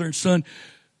as father and son,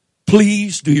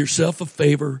 please do yourself a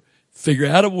favor. Figure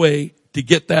out a way to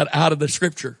get that out of the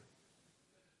scripture.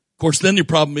 Of course, then your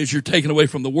problem is you're taken away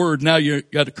from the word. Now you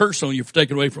got a curse on you for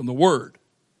taking away from the word.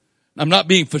 I'm not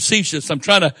being facetious. I'm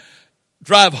trying to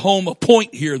drive home a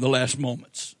point here in the last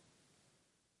moments.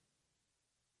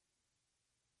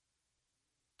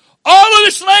 All of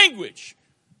this language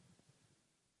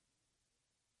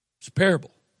is a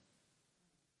parable.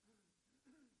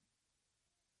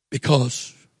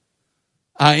 Because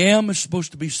I am is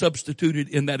supposed to be substituted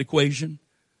in that equation,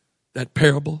 that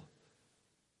parable,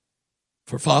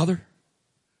 for father.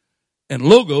 And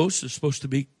logos is supposed to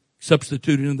be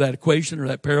substituted in that equation or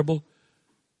that parable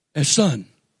as son.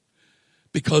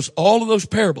 Because all of those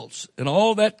parables and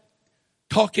all that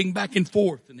talking back and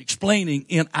forth and explaining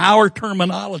in our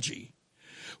terminology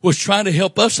was trying to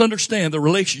help us understand the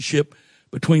relationship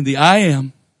between the I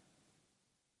am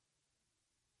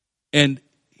and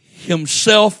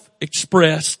himself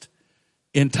expressed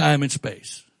in time and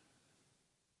space.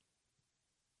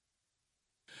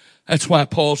 That's why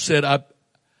Paul said,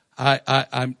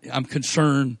 I'm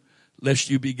concerned lest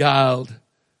you be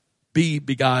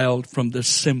beguiled from the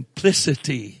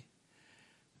simplicity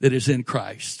that is in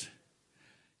Christ.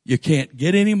 You can't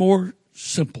get any more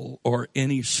simple or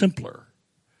any simpler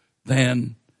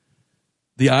than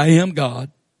the I am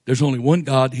God. There's only one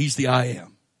God. He's the I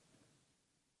am.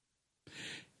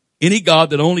 Any God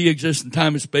that only exists in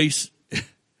time and space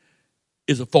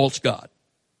is a false God.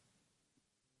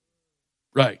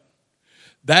 Right.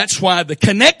 That's why the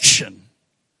connection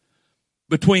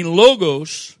between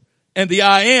logos and the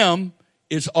I am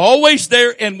is always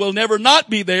there and will never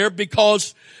not be there,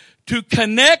 because to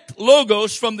connect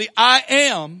logos from the I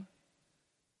am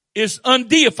is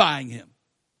undeifying him.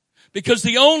 Because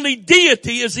the only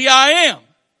deity is the I am.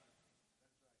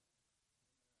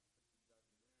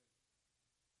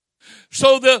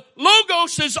 So the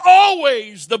logos is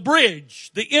always the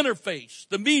bridge, the interface,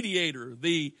 the mediator,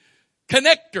 the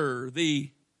connector,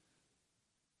 the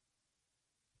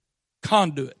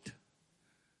conduit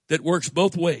that works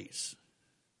both ways.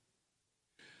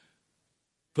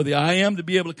 For the I am to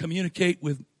be able to communicate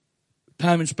with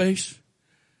time and space,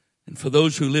 and for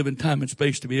those who live in time and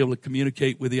space to be able to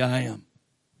communicate with the I am.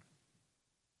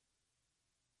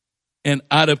 And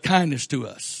out of kindness to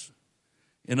us,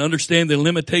 and understand the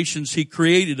limitations he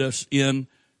created us in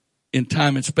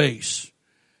time and space.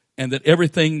 And that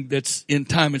everything that's in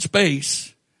time and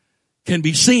space can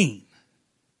be seen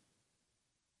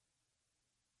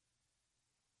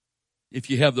if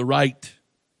you have the right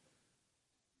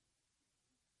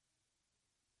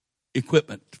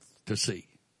equipment to see.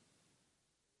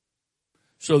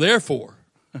 So therefore,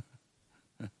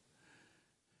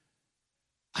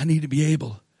 I need to be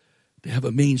able to have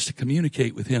a means to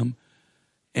communicate with him.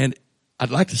 And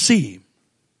I'd like to see him.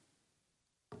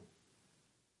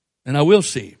 And I will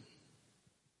see him.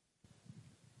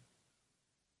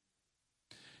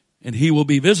 And he will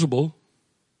be visible.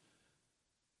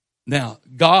 Now,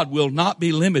 God will not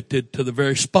be limited to the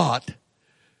very spot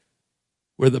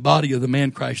where the body of the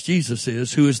man Christ Jesus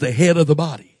is, who is the head of the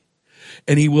body.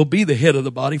 And he will be the head of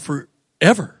the body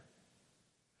forever.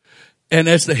 And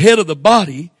as the head of the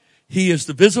body, he is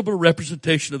the visible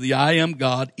representation of the I am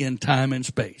God in time and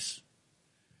space.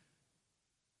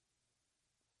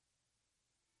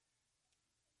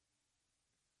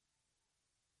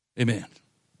 Amen.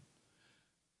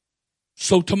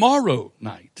 So tomorrow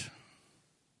night,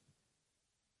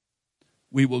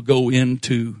 we will go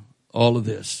into all of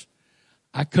this.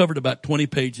 I covered about 20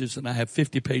 pages, and I have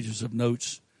 50 pages of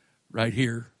notes right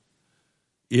here.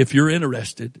 If you're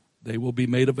interested, they will be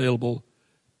made available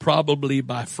probably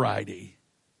by Friday.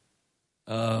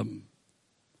 And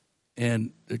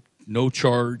no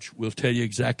charge. We'll tell you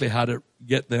exactly how to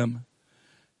get them.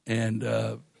 And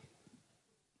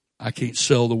I can't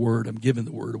sell the word. I'm giving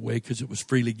the word away because it was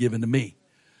freely given to me.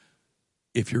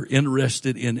 If you're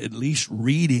interested in at least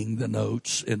reading the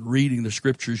notes and reading the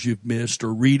scriptures you've missed,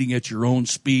 or reading at your own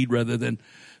speed rather than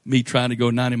me trying to go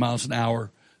 90 miles an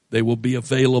hour, they will be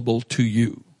available to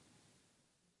you.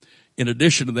 In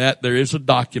addition to that, there is a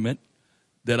document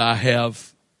that I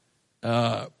have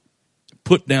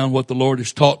put down what the Lord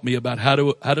has taught me about how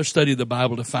to study the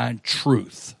Bible to find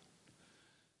truth.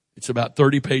 It's about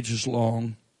 30 pages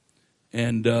long,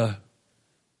 and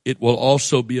it will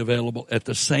also be available at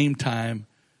the same time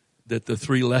that the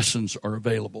 3 lessons are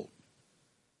available.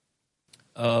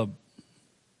 I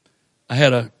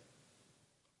had an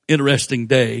interesting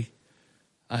day.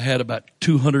 I had about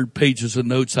 200 pages of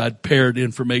notes I'd pared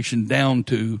information down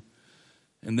to,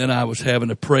 and then I was having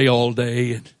to pray all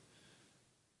day and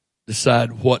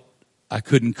decide what I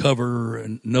couldn't cover,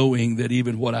 and knowing that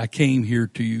even what I came here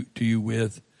to you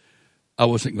with, I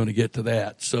wasn't going to get to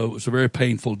that. So it was a very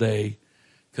painful day,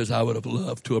 because I would have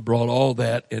loved to have brought all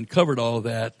that and covered all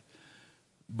that.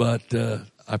 But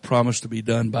I promised to be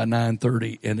done by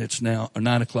 9:30, and it's now, or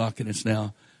 9 o'clock, and it's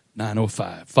now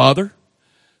 9:05. Father,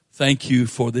 thank you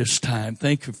for this time.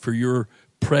 Thank you for your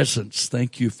presence.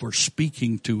 Thank you for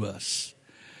speaking to us.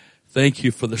 Thank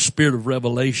you for the spirit of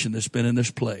revelation that's been in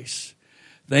this place.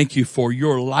 Thank you for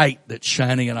your light that's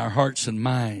shining in our hearts and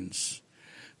minds,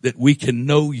 that we can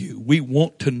know you. We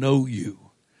want to know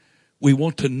you. We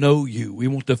want to know you. We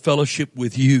want to fellowship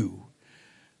with you.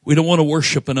 We don't want to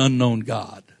worship an unknown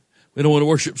God. We don't want to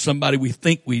worship somebody we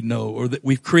think we know, or that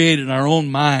we've created in our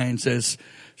own minds as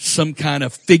some kind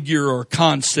of figure or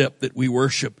concept that we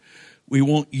worship. We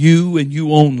want you and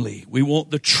you only. We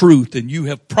want the truth. And you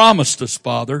have promised us,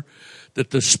 Father, that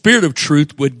the Spirit of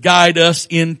truth would guide us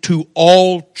into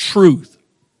all truth.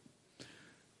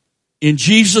 In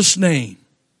Jesus' name,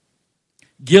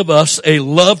 give us a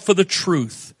love for the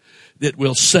truth that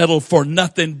will settle for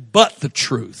nothing but the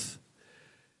truth.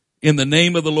 In the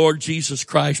name of the Lord Jesus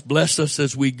Christ, bless us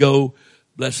as we go.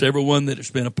 Bless everyone that has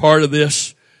been a part of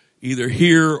this, either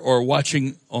here or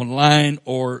watching online,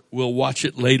 or will watch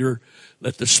it later.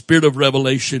 Let the spirit of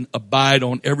revelation abide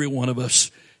on every one of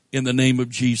us. In the name of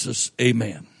Jesus,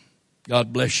 amen.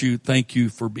 God bless you. Thank you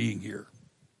for being here.